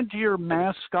 isn't your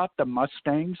mascot the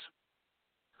Mustangs?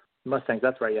 Mustangs,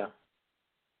 that's right, yeah.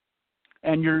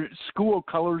 And your school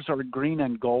colors are green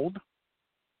and gold?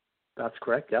 That's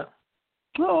correct, yeah.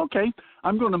 Oh, okay.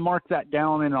 I'm going to mark that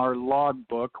down in our log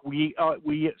book. We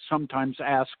sometimes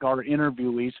ask our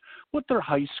interviewees what their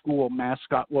high school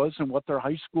mascot was and what their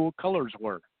high school colors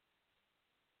were.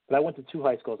 But I went to two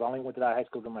high schools. I only went to that high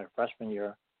school in my freshman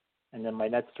year. And then my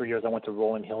next 3 years, I went to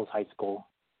Rolling Hills High School,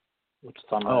 which is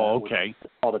on okay.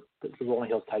 It's called the Rolling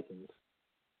Hills Titans.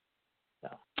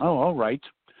 Yeah. Oh, all right.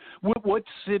 What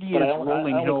city is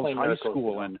Rolling Hills High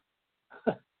School in?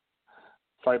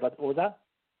 Sorry about what was that?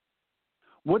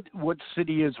 What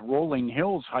city is Rolling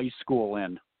Hills High School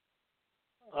in?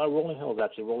 Rolling Hills,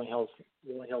 actually. Rolling Hills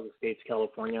Estates,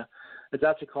 California. It's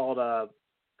actually called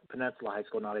Peninsula High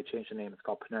School now. They changed the name. It's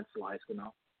called Peninsula High School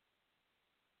now.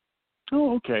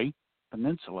 Oh, okay.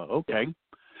 Peninsula, okay.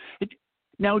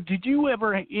 Now, did you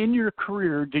ever, in your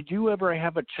career,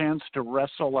 have a chance to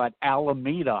wrestle at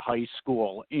Alameda High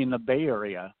School in the Bay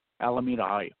Area, Alameda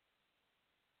High?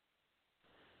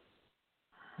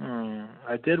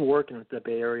 I did work in the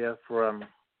Bay Area for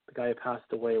the guy who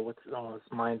passed away. His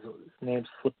name's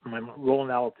slipped my mind.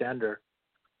 Roland Alexander.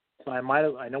 So I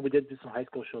know we did do some high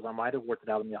school shows. I might have worked at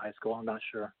Alameda High School. I'm not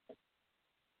sure.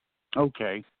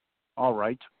 Okay. All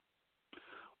right.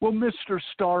 Well, Mr.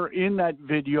 Starr, in that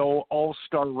video,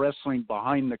 All-Star Wrestling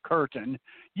Behind the Curtain,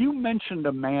 you mentioned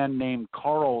a man named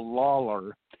Carl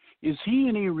Lawler. Is he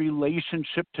any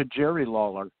relationship to Jerry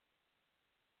Lawler?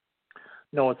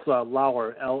 No, it's Lauer,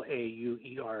 Lauer.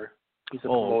 He's a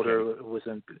promoter who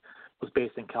was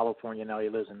based in California. Now he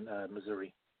lives in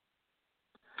Missouri.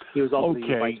 He was also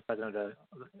the vice president of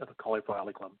the Cauliflower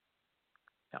Alley Club.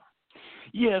 Yeah.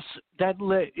 Yes,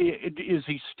 is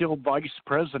he still vice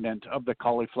president of the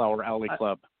Cauliflower Alley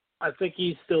Club? I think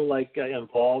he's still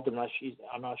involved. I'm not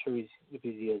sure if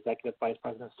he's the executive vice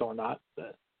president still or not.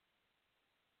 But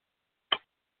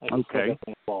he's still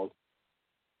definitely involved.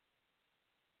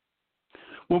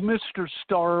 Well, Mr.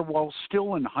 Starr, while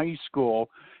still in high school,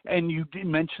 and you did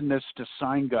mention this to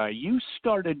Sign Guy, you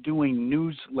started doing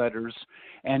newsletters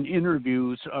and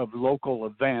interviews of local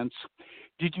events.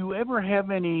 Did you ever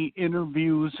have any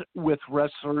interviews with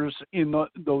wrestlers in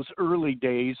those early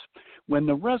days when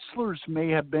the wrestlers may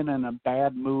have been in a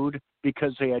bad mood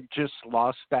because they had just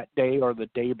lost that day or the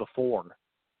day before?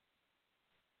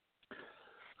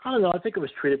 I don't know. I think it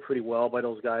was treated pretty well by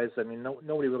those guys. I mean,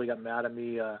 nobody really got mad at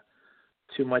me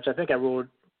too much. I think I wrote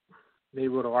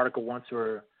an article once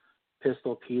where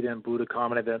Pistol Pete and Budokan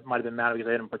might have been mad because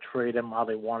I didn't portray them how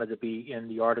they wanted to be in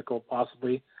the article,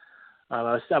 possibly. I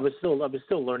was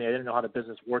still learning. I didn't know how the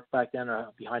business worked back then, or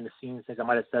behind the scenes things. I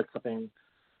might have said something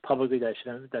publicly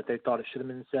that they thought it should have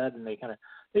been said, and they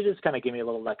just kind of gave me a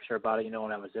little lecture about it, and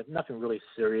that was it. Nothing really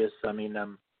serious. I mean,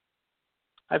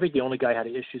 I think the only guy I had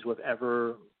issues with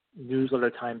ever newsletter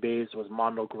time based was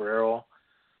Mondo Guerrero.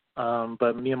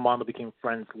 But me and Mondo became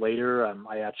friends later.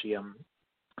 I actually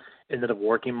ended up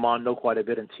working Mondo quite a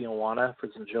bit in Tijuana for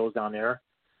some shows down there,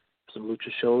 some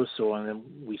lucha shows. So, and then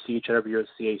we see each other every year at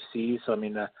CAC. So, I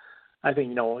mean, I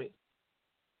think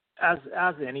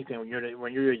as anything,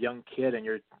 when you're a young kid and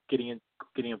you're getting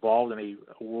involved in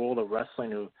a world of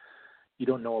wrestling you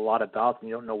don't know a lot about, and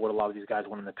you don't know what a lot of these guys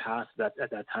won in the past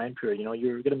at that time period.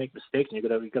 You're gonna make mistakes, and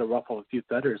you're gonna ruffle a few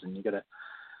feathers, and you gotta.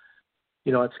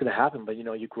 It's going to happen, but,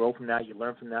 you grow from that, you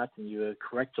learn from that, and you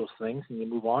correct those things, and you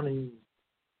move on and,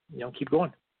 keep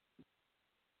going.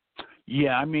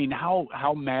 Yeah, I mean,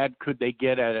 how mad could they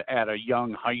get at a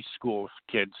young high school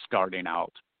kid starting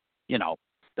out?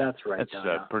 That's right.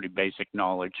 That's pretty basic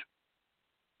knowledge.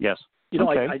 Yes.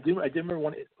 I do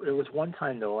remember there was one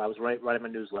time, though, I was writing my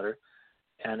newsletter,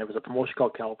 and there was a promotion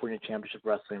called California Championship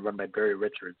Wrestling run by Barry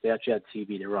Richards. They actually had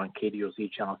TV. They were on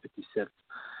KDOZ Channel 56.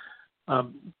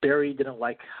 Barry didn't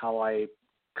like how I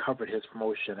covered his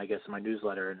promotion, I guess, in my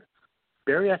newsletter. And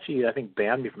Barry actually, I think,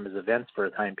 banned me from his events for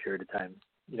a period of time.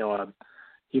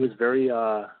 He was very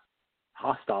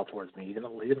hostile towards me. He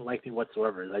didn't like me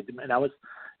whatsoever. I was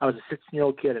a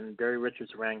 16-year-old kid, and Barry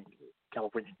Richards ran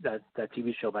California that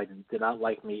TV show, but did not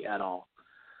like me at all.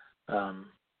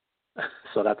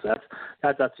 So that's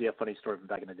actually a funny story from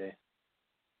back in the day.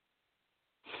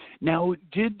 Now,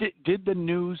 did the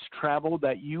news travel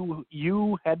that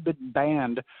you had been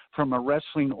banned from a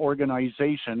wrestling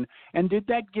organization, and did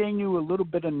that gain you a little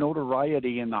bit of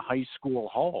notoriety in the high school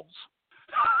halls?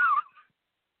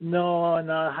 No,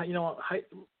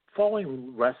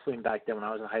 following wrestling back then when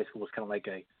I was in high school was kind of like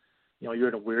you're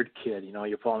a weird kid,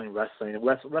 you're following wrestling. And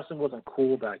wrestling wasn't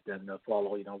cool back then to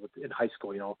follow, in high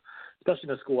school, especially in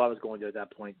the school I was going to at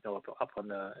that point, up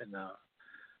on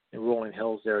in Rolling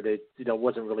Hills there, they,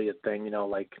 wasn't really a thing, I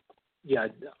was,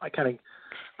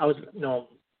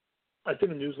 I did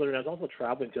a newsletter, and I was also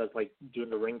traveling because I was like doing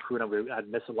the ring crew, and I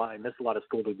missed a lot of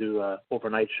school to do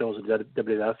overnight shows at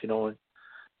WWF, and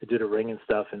to do the ring and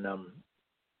stuff, and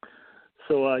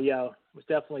so it was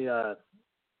definitely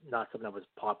not something that was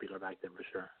popular back then for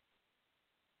sure.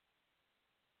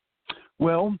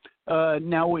 Well,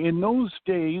 now in those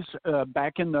days,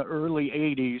 back in the early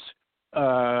 '80s,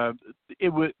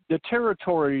 the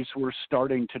territories were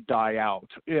starting to die out.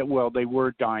 They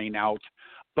were dying out,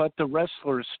 but the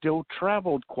wrestlers still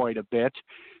traveled quite a bit.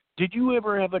 Did you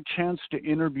ever have a chance to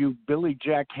interview Billy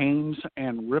Jack Haynes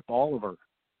and Rip Oliver?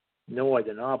 No, I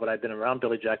did not, but I've been around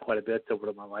Billy Jack quite a bit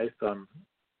over my life.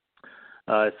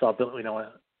 I saw Billy,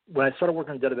 when I started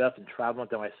working at WWF and traveling with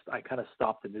them, I kind of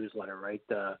stopped the newsletter, right?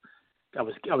 I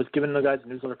was giving the guys a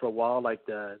newsletter for a while, like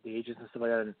the agents and stuff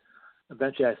like that, and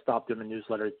eventually I stopped doing the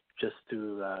newsletter just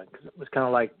to, because it was kind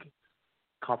of like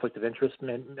conflict of interest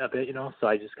a bit, so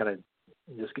I just kind of,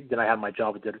 then I had my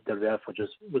job at WWF, which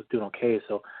was doing okay,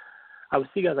 so I would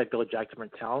see guys like Billy Jack,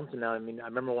 different talents, and I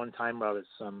remember one time where I was,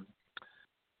 I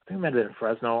think I might have been in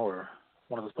Fresno or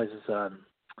one of those places,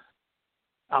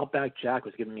 Outback Jack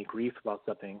was giving me grief about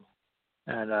something,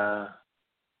 and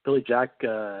Billy Jack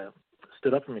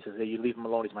stood up for me and says, "Hey, you leave him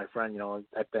alone. He's my friend,"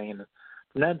 type thing.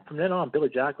 And from then on, Billy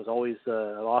Jack was always an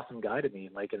awesome guy to me.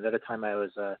 Like another time, I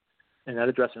was in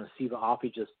another dressing room. Steve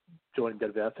Offey just joined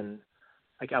WWF, and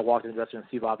I walked in the dressing room.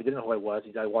 Steve Offey didn't know who I was.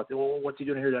 I walked in, "Well, what's he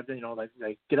doing here?"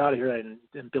 Like get out of here. And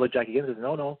Billy Jack again says,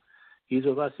 "No, he's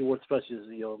with us. He works for us. Just,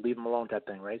 leave him alone," type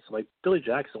thing, right? So like Billy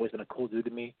Jack's always been a cool dude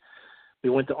to me. We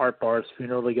went to Art Barr's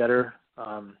funeral together.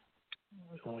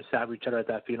 When we sat with each other at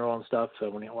that funeral and stuff. So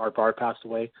when Art Barr passed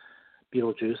away,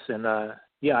 Beetlejuice, and I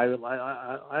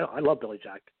love Billy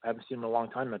Jack. I haven't seen him in a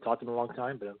long time. I've talked to him in a long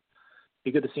time, but it'd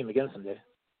be good to see him again someday.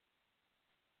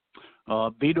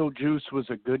 Beetlejuice was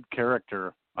a good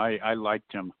character. I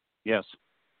liked him. Yes.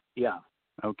 Yeah.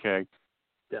 Okay.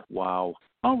 Yeah. Wow.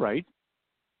 All right.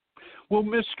 Well,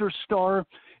 Mr. Starr,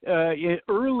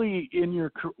 early in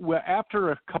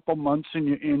after a couple months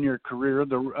in your career,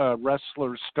 the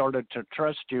wrestlers started to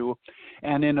trust you,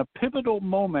 and in a pivotal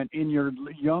moment in your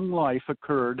young life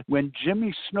occurred when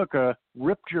Jimmy Snuka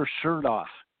ripped your shirt off.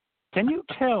 Can you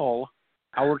tell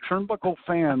our Turnbuckle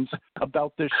fans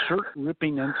about this shirt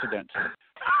ripping incident?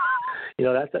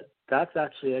 That's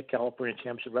actually a California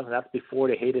Championship Wrestling. That's before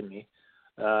they hated me.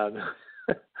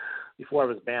 Before I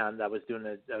was banned, I was doing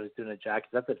a jacket.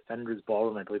 That's at Fender's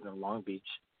Ballroom, I believe, in Long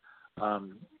Beach.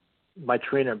 My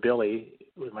trainer Billy,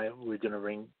 we were doing a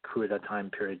ring crew at that time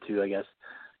period too, I guess.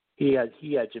 He had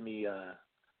Jimmy.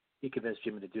 He convinced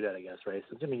Jimmy to do that, I guess, right?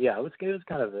 So Jimmy, it was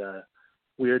kind of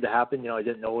weird to happen. I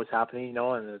didn't know what was happening,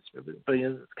 and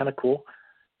it's kind of cool.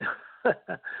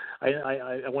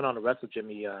 I went on to wrestle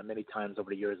Jimmy many times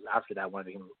over the years after that when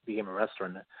I became a wrestler,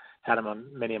 and had him on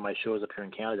many of my shows up here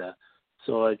in Canada.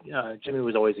 So Jimmy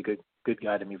was always a good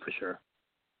guy to me for sure.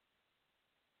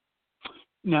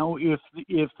 Now, if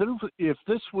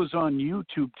this was on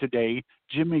YouTube today,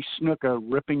 Jimmy Snuka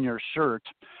ripping your shirt,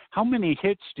 how many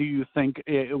hits do you think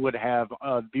it would have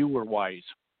viewer-wise?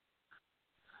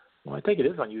 Well, I think it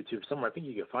is on YouTube somewhere. I think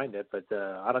you can find it, but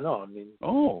I don't know.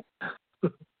 Oh.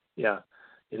 Yeah,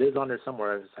 it is on there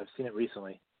somewhere. I've seen it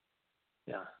recently.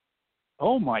 Yeah.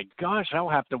 Oh my gosh, I'll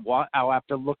have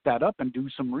to look that up and do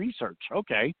some research.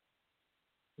 Okay.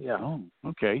 Yeah. Oh,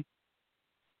 okay.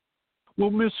 Well,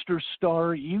 Mr.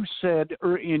 Starr, you said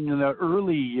in the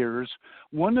early years,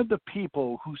 one of the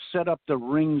people who set up the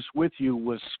rings with you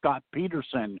was Scott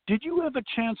Peterson. Did you have a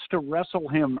chance to wrestle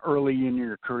him early in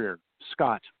your career,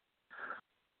 Scott?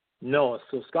 No.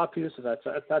 So Scott Peterson, that's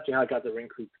actually how I got the ring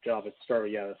crew job at Starr.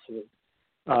 Yeah. So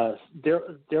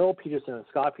Daryl Peterson and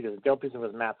Scott Peterson. Daryl Peterson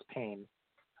was Matt's Pain.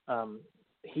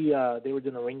 They were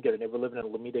doing a ring together. They were living in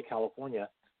Lomita, California,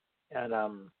 and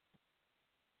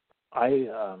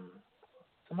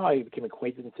somehow I became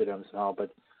acquainted to them somehow.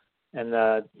 And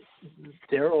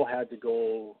Daryl had to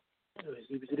go.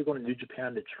 He was either going to New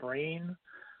Japan to train,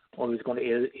 or he was going to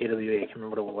AWA. I can't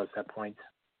remember what it was at that point.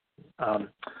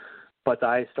 But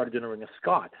I started doing a ring of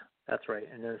Scott That's right.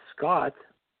 And then Scott,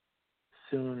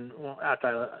 soon after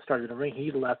I started in the ring,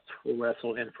 he left to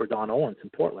wrestle in for Don Owens in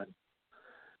Portland.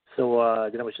 So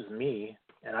then it was just me,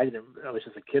 and I was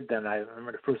just a kid then. I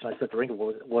remember the first time I stepped the ring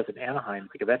was in Anaheim,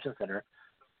 the convention center,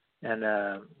 and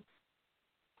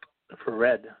for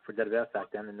Dead of Death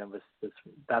back then, and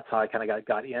that's how I kind of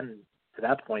got in to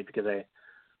that point because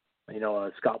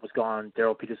Scott was gone,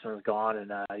 Daryl Peterson was gone, and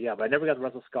but I never got to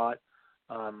wrestle Scott.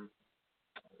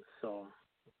 So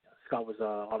Scott was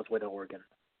on his way to Oregon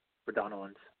for Don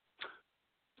Owens.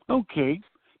 Okay.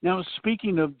 Now,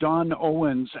 speaking of Don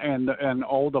Owens and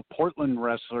all the Portland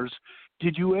wrestlers,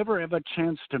 did you ever have a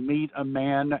chance to meet a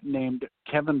man named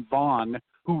Kevin Vaughn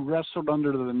who wrestled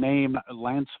under the name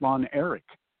Lance Von Erich?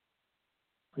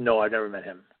 No, I've never met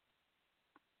him.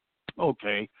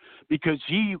 Okay, because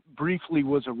he briefly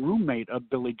was a roommate of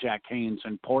Billy Jack Haynes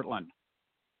in Portland.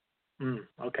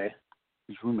 Okay.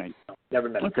 His roommate. Never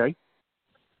met him.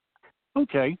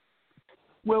 Okay.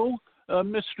 Well,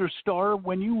 Mr. Starr,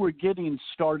 when you were getting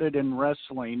started in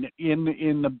wrestling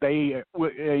in the Bay,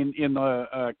 in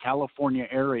the California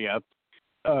area,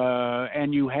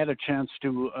 and you had a chance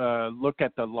to look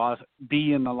at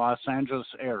be in the Los Angeles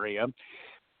area,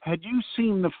 had you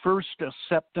seen the first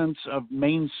acceptance of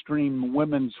mainstream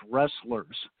women's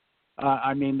wrestlers?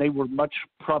 I mean, they were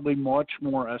probably much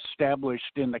more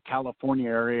established in the California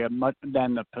area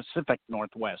than the Pacific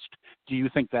Northwest. Do you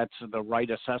think that's the right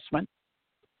assessment?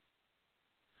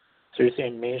 So you're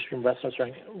saying mainstream wrestlers,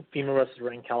 female wrestlers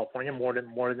were in California more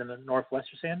than the Northwest?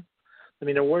 You're saying? I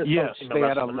mean, there were some they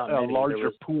had a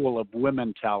larger pool of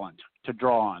women talent to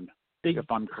draw on.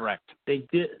 If I'm correct, they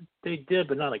did,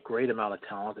 but not a great amount of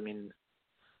talent.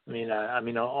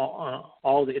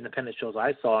 All the independent shows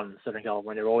I saw in Southern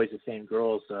California were always the same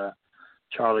girls: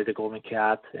 Charlie the Golden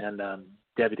Cat and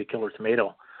Debbie the Killer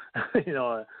Tomato.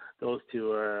 Those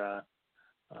two are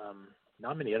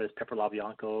not many others. Pepper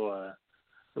LaBianco.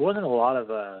 There wasn't a lot of.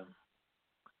 There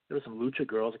were some lucha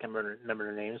girls. I can't remember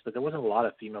their names, but there wasn't a lot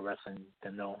of female wrestling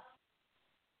then. No.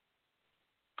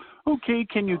 Okay,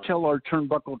 can you tell our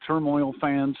Turnbuckle Turmoil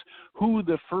fans who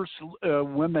the first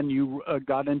women you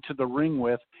got into the ring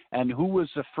with, and who was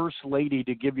the first lady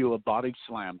to give you a body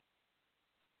slam?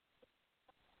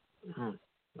 I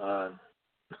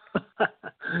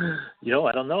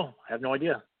don't know. I have no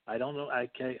idea. I don't know. I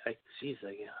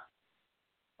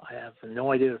have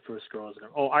no idea the first girl was.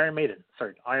 Iron Maiden.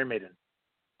 Sorry, Iron Maiden.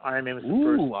 Iron Maiden was the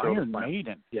first. Ooh, Iron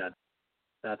Maiden. Yeah,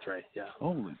 that's right. Yeah.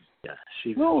 Oh. Yeah.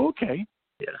 She. Oh, okay.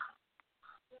 Yeah.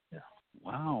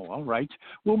 Wow, all right.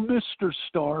 Well, Mr.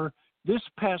 Starr, this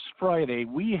past Friday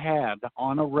we had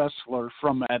on a wrestler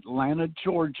from Atlanta,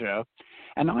 Georgia,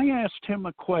 and I asked him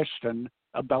a question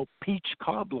about peach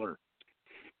cobbler.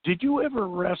 Did you ever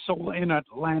wrestle in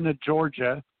Atlanta,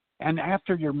 Georgia, and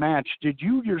after your match, did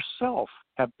you yourself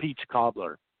have peach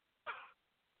cobbler?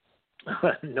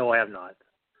 No, I have not.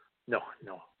 No.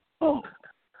 Oh,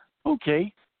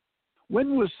 okay.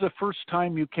 When was the first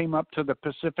time you came up to the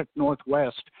Pacific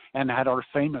Northwest and had our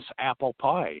famous apple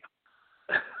pie?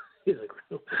 These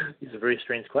are very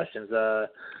strange questions. I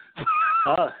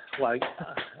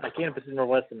came to Pacific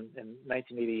Northwest in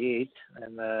 1988,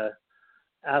 and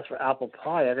as for apple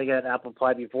pie, I think I had apple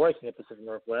pie before I came to Pacific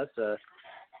Northwest.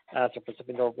 As for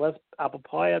Pacific Northwest apple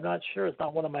pie, I'm not sure. It's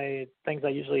not one of my things I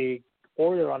usually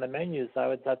order on the menus.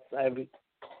 I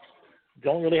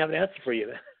don't really have an answer for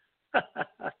you.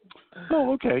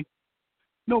 Oh, okay.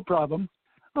 No problem.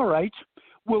 All right.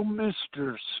 Well,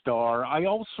 Mr. Starr, I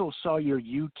also saw your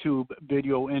YouTube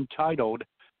video entitled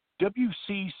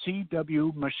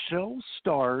WCCW Michelle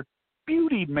Starr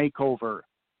Beauty Makeover.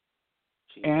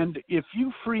 Jeez. And if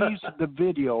you freeze the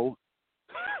video,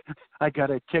 I got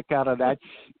a kick out of that.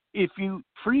 If you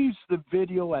freeze the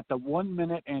video at the 1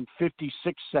 minute and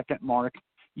 56-second mark,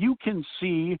 you can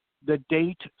see the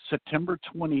date September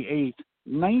 28th,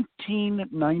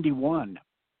 1991.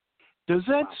 Does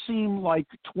that seem like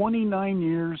 29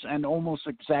 years and almost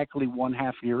exactly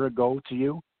 1/2 year ago to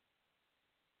you?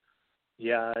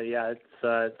 Yeah.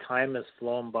 It's time has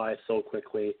flown by so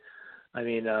quickly. I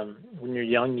mean, when you're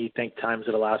young, you think time's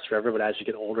gonna last forever, but as you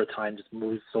get older, time just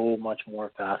moves so much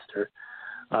more faster.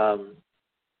 That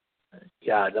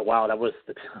was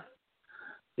the.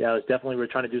 Yeah, it was definitely, we were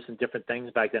trying to do some different things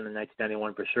back then in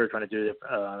 1991 for sure, trying to do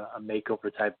a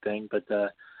makeover type thing. But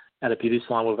at a beauty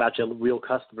salon with actually real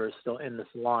customers still in the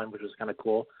salon, which was kind of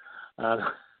cool.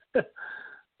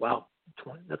 Wow,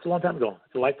 that's a long time ago.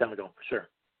 It's a lifetime ago for sure.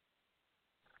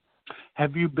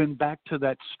 Have you been back to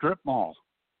that strip mall?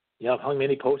 Yeah, I've hung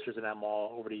many posters in that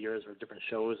mall over the years for different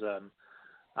shows.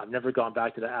 I've never gone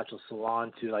back to the actual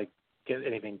salon to like get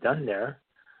anything done there.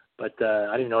 But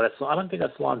I didn't know that. I don't think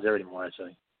that salon's there anymore,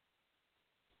 actually.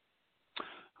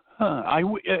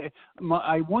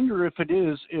 I wonder if it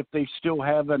is, if they still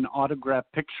have an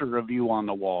autographed picture of you on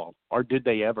the wall, or did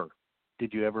they ever?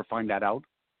 Did you ever find that out?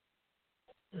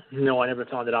 No, I never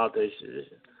found it out.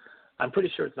 I'm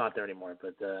pretty sure it's not there anymore,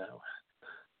 but...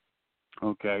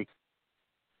 Okay.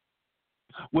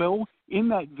 Well, in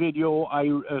that video, I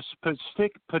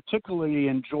particularly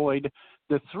enjoyed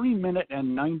the 3-minute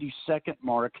and 90-second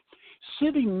mark.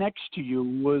 Sitting next to you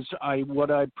was what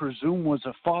I presume was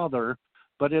a father,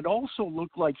 but it also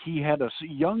looked like he had a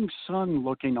young son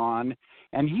looking on,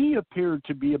 and he appeared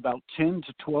to be about 10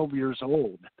 to 12 years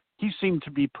old. He seemed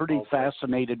to be pretty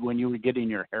fascinated when you were getting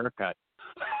your haircut.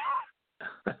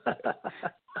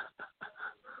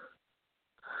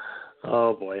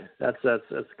 Oh boy, that's a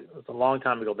long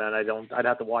time ago, man. I'd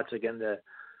have to watch it again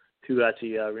to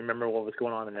actually remember what was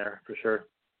going on in there for sure.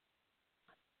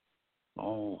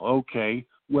 Oh, okay.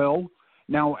 Well,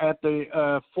 now at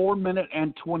the 4-minute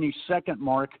and 20-second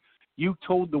mark, you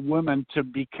told the woman to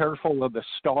be careful of the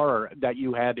star that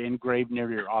you had engraved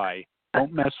near your eye.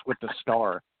 Don't mess with the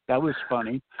star. That was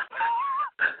funny.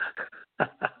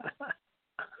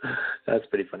 That's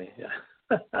pretty funny,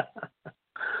 yeah.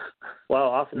 Well,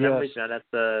 awesome memories, man.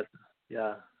 That's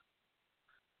yeah.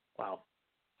 Wow.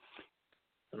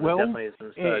 Well, definitely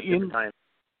some different times.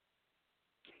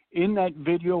 In that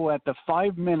video at the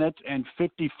 5-minute and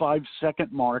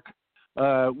 55-second mark,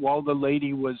 while the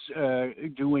lady was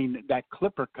doing that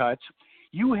clipper cut,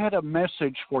 you had a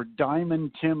message for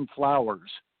Diamond Tim Flowers.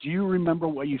 Do you remember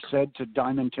what you said to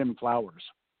Diamond Tim Flowers?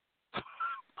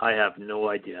 I have no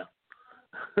idea.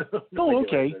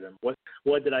 Okay.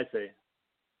 What did I say?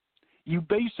 You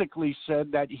basically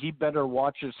said that he better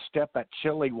watch his step at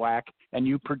Chilliwack, and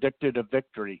you predicted a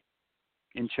victory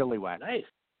in Chilliwack. Nice.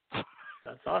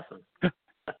 That's awesome.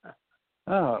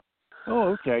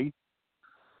 Okay.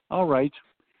 All right.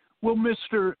 Well,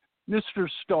 Mr.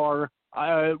 Starr,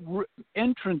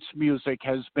 entrance music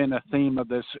has been a theme of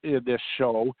this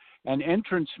show, and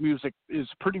entrance music is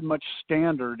pretty much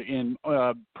standard in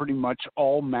pretty much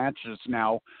all matches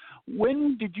now.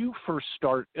 When did you first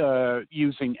start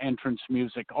using entrance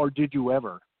music, or did you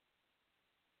ever?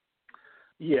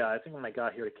 Yeah, I think when I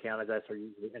got here to Canada, I started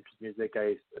using entrance music.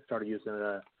 I started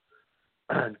using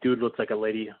Dude Looks Like a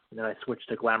Lady, and then I switched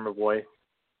to Glamour Boy,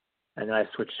 and then I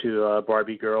switched to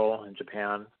Barbie Girl in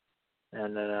Japan,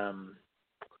 and then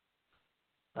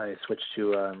I switched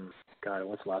to God,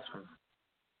 what's the last one?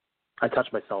 I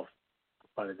Touch Myself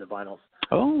by the Vinyls.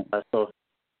 Oh.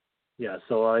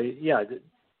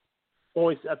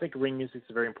 Always, I think ring music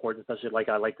is very important, especially like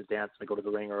I like to dance when I go to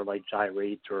the ring, or like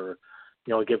gyrate, or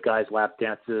give guys lap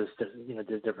dances to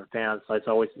to different fans. So it's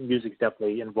always, music's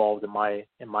definitely involved in my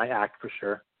act for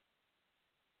sure.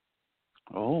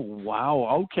 Oh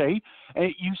wow, okay.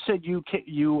 You said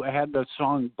you had the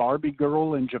song Barbie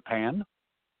Girl in Japan?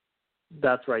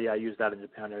 That's right. Yeah, I used that in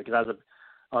Japan because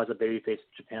I was a babyface in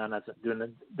Japan. I was doing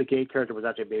the gay character was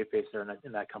actually a babyface there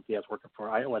in that company I was working for.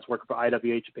 I was working for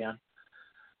IWA Japan.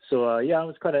 So I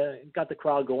was kind of got the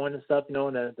crowd going and stuff, and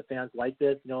the fans liked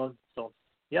it, So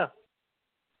yeah.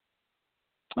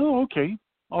 Oh, okay.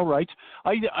 All right.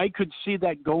 I could see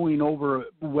that going over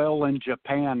well in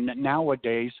Japan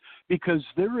nowadays, because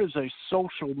there is a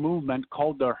social movement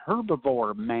called the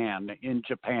Herbivore Man in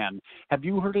Japan. Have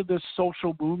you heard of this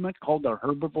social movement called the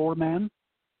Herbivore Man?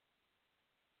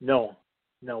 No.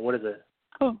 What is it?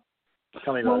 Oh.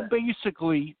 Tell me about it. Well,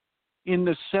 basically, in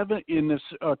the 60s,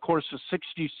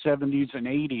 70s, and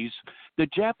 80s, the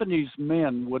Japanese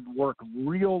men would work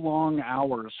real long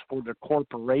hours for the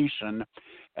corporation,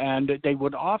 and they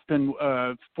would often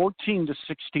 14 to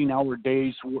 16-hour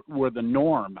days were the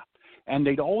norm, and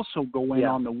they'd also go in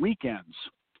on the weekends.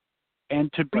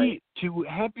 And to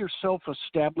have yourself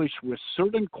established with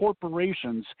certain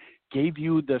corporations gave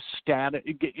you the status.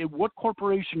 What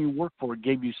corporation you work for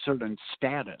gave you certain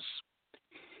status.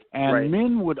 And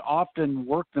men would often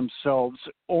work themselves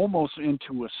almost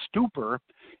into a stupor,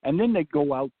 and then they'd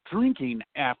go out drinking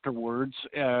afterwards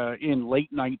in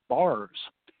late-night bars.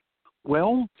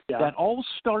 Well, that all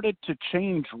started to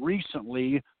change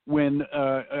recently when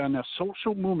in a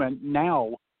social movement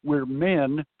now where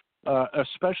men,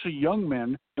 especially young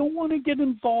men, don't want to get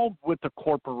involved with the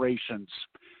corporations.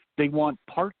 They want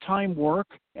part-time work,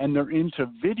 and they're into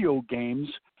video games,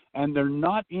 and they're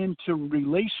not into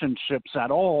relationships at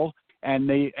all,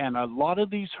 and a lot of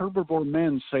these herbivore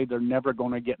men say they're never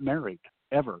going to get married,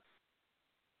 ever.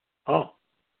 Oh,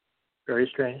 very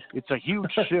strange. It's a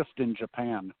huge shift in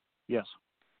Japan. Yes.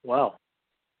 Wow.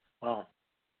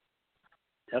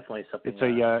 Definitely something.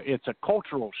 It's a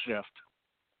cultural shift.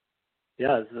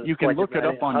 Yeah. You can look it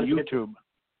up on YouTube.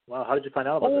 Wow, how did you find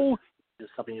out about this?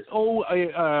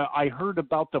 I heard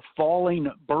about the falling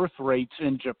birth rates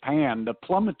in Japan, the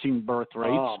plummeting birth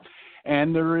rates,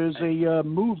 and there is a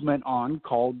movement on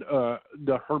called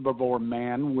the herbivore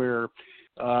man, where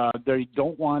they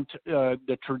don't want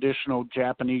the traditional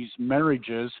Japanese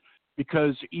marriages,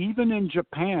 because even in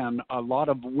Japan, a lot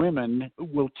of women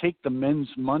will take the men's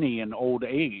money in old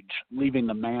age, leaving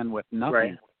the man with nothing.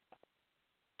 Right.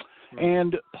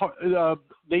 And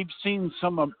they've seen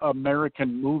some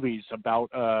American movies about,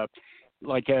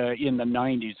 in the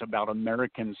 90s, about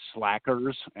American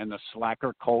slackers and the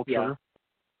slacker culture.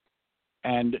 Yeah.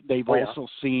 And they've also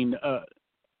seen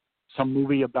some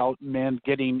movie about men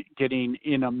getting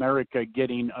in America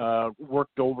getting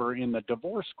worked over in the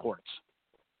divorce courts.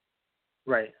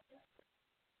 Right.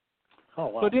 Oh,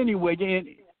 wow. But anyway,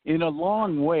 in a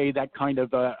long way, that kind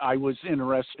of, I was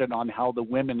interested on how the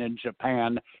women in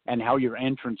Japan and how your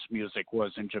entrance music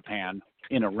was in Japan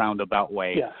in a roundabout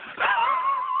way. Yeah.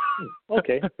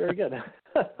 Okay, very good.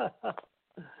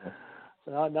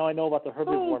 So now I know about the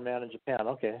herbivore man in Japan.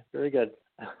 Okay, very good.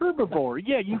 Herbivore,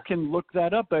 yeah, you can look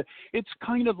that up. It's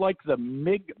kind of like the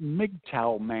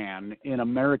MGTOW man in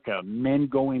America, men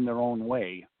going their own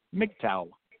way. MGTOW.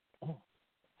 Oh,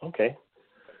 okay.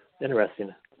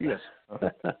 Interesting. Yes.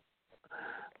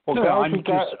 Well, guys, we've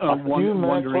got a few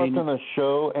minutes left in the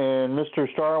show, and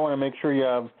Mr. Starr, I want to make sure you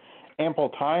have ample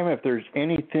time. If there's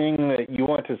anything that you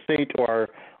want to say to our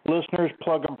listeners,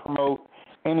 plug and promote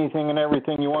anything and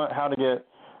everything you want, how to get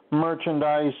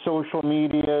merchandise, social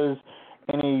medias,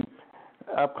 any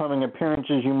upcoming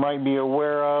appearances you might be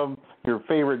aware of, your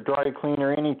favorite dry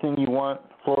cleaner, anything you want,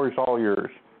 the floor is all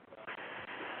yours.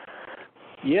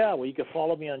 Yeah, well, you can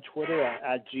follow me on Twitter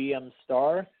at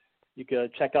GMStarr. You can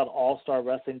check out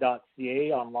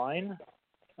allstarwrestling.ca online.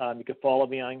 You can follow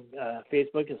me on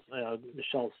Facebook, it's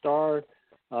Michelle Starr.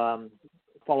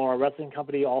 Follow our wrestling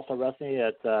company, All Star Wrestling,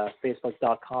 at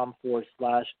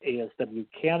facebook.com/ASW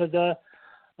Canada.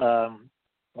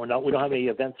 We don't have any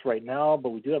events right now, but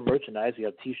we do have merchandise. We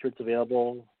have T-shirts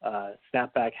available,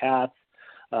 snapback hats,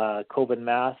 COVID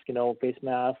mask, face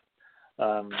mask.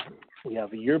 We have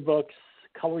yearbooks,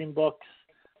 coloring books,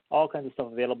 all kinds of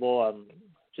stuff available.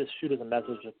 Just shoot us a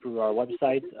message through our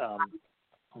website.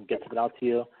 We'll get it out to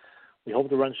you. We hope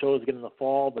to run shows again in the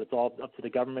fall, but it's all up to the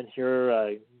government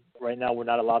here. Right now, we're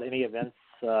not allowed any events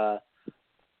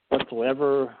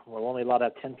whatsoever. We're only allowed to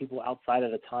have 10 people outside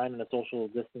at a time in a social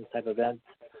distance type event.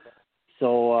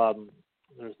 So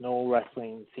there's no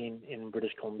wrestling scene in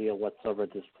British Columbia whatsoever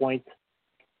at this point.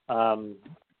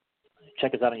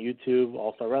 Check us out on YouTube,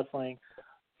 All Star Wrestling.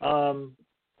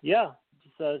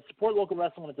 Just support local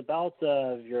wrestling when it's about.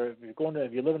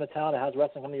 If you live in a town that has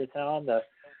wrestling coming to your town,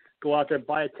 go out there,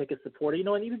 buy a ticket, support it.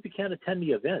 And even if you can't attend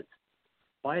the event,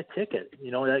 buy a ticket.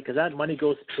 Because that money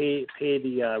goes to pay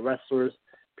the wrestlers,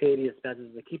 pay the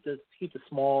expenses, to keep the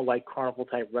small carnival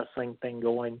type wrestling thing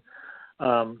going.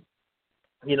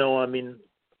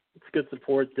 It's good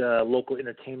support local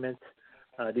entertainment.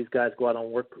 These guys go out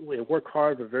and work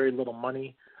hard with very little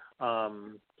money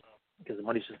because the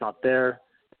money's just not there.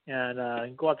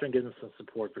 And go out there and give them some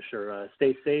support for sure.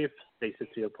 Stay safe, stay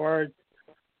 6 feet apart,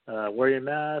 wear your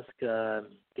mask,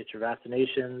 get your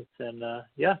vaccinations, and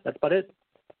that's about it.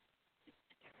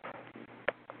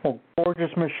 Well,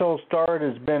 gorgeous Michelle Starr, it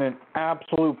has been an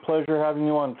absolute pleasure having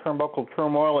you on Turnbuckle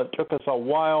Turmoil. It took us a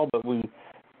while, but we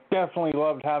definitely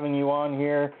loved having you on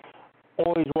here.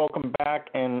 Always welcome back,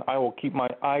 and I will keep my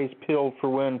eyes peeled for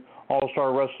when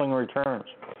All-Star Wrestling returns.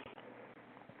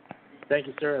 Thank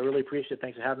you, sir. I really appreciate it.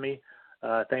 Thanks for having me.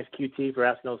 Thanks, QT, for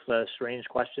asking those strange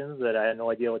questions that I had no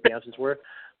idea what the answers were,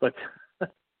 but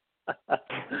I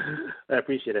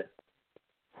appreciate it.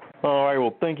 All right,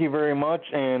 well, thank you very much.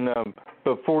 And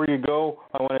before you go,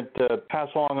 I wanted to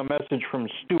pass along a message from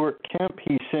Stuart Kemp.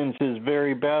 He sends his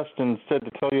very best and said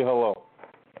to tell you hello.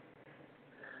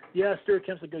 Yeah, Stuart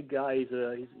Kemp's a good guy.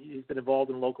 He's been involved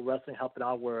in local wrestling, helping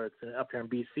out where it's up here in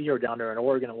BC or down there in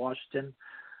Oregon and Washington.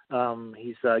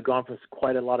 He's gone through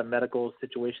quite a lot of medical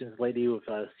situations lately with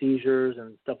seizures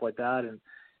and stuff like that, and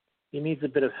he needs a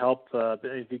bit of help.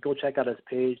 If you go check out his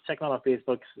page, check him out on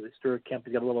Facebook. Stuart Kemp,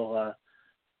 he's got a little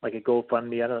like a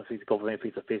GoFundMe. I don't know if he's GoFundMe, if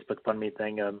it's a Facebook Fundme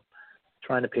thing.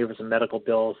 Trying to pay for some medical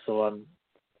bills. So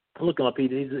look him up. He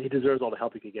deserves all the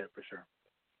help he could get for sure.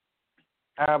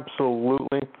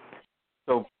 Absolutely.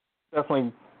 So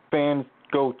definitely, fans,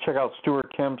 go check out Stuart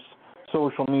Kemp's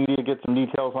social media, get some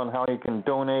details on how you can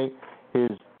donate. His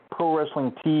Pro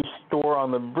Wrestling Tee store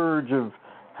on the verge of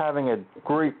having a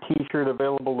great T-shirt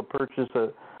available to purchase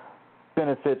that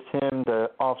benefits him to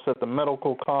offset the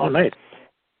medical costs. Oh, nice.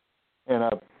 And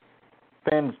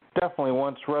Fans, definitely,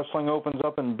 once wrestling opens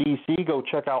up in BC, go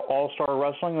check out All-Star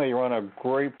Wrestling. They run a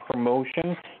great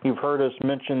promotion. You've heard us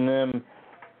mention them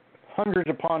hundreds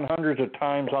upon hundreds of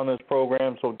times on this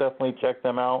program, so definitely check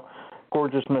them out.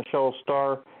 Gorgeous Michelle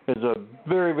Starr is a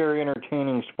very, very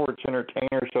entertaining sports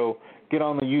entertainer, so get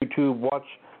on the YouTube, watch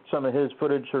some of his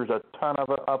footage. There's a ton of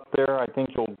it up there. I think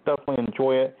you'll definitely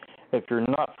enjoy it if you're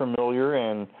not familiar,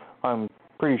 and I'm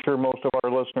pretty sure most of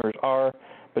our listeners are,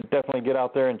 but definitely get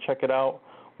out there and check it out.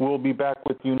 We'll be back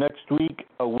with you next week.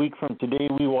 A week from today,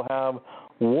 we will have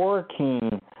War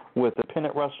King with the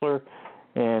Pennant Wrestler,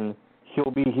 and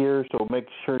he'll be here, so make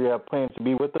sure you have plans to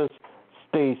be with us.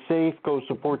 Stay safe. Go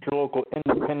support your local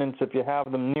independents if you have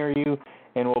them near you,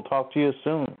 and we'll talk to you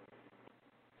soon.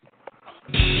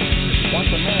 Once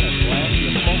a minute, Glenn, you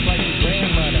smoke like your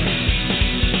grandmother.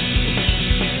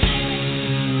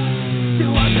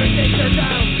 200 days are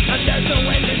down, and there's no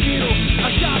end in view. A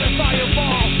shot of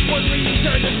fireball would really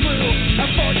turn the screw. A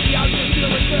 40 ounce of steel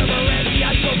reserve already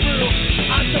I go through.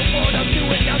 I'm so bored of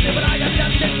doing nothing, but I got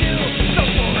nothing to do. So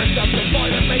forest up the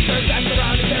Boilermakers that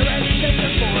surrounded their anything. The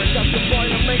forest up the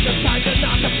Boilermakers, time to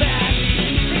knock a back.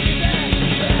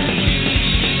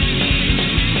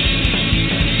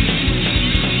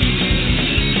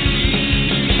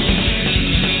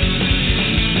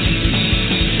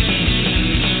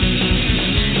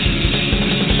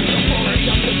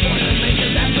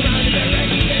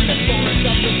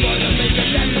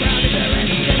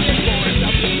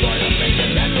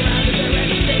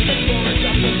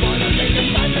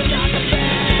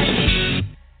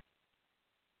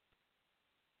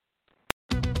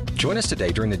 Join us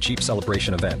today during the Jeep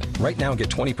Celebration event. Right now, get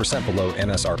 20% below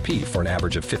MSRP for an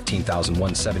average of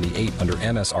 $15,178 under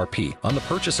MSRP on the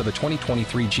purchase of a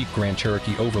 2023 Jeep Grand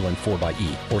Cherokee Overland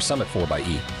 4xE or Summit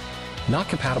 4xE. Not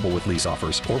compatible with lease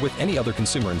offers or with any other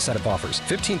consumer incentive offers.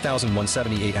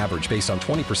 $15,178 average based on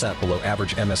 20% below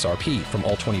average MSRP from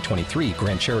all 2023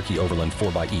 Grand Cherokee Overland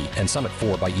 4xE and Summit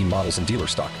 4xE models in dealer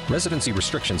stock. Residency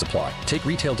restrictions apply. Take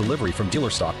retail delivery from dealer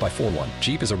stock by 4/1.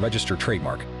 Jeep is a registered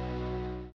trademark.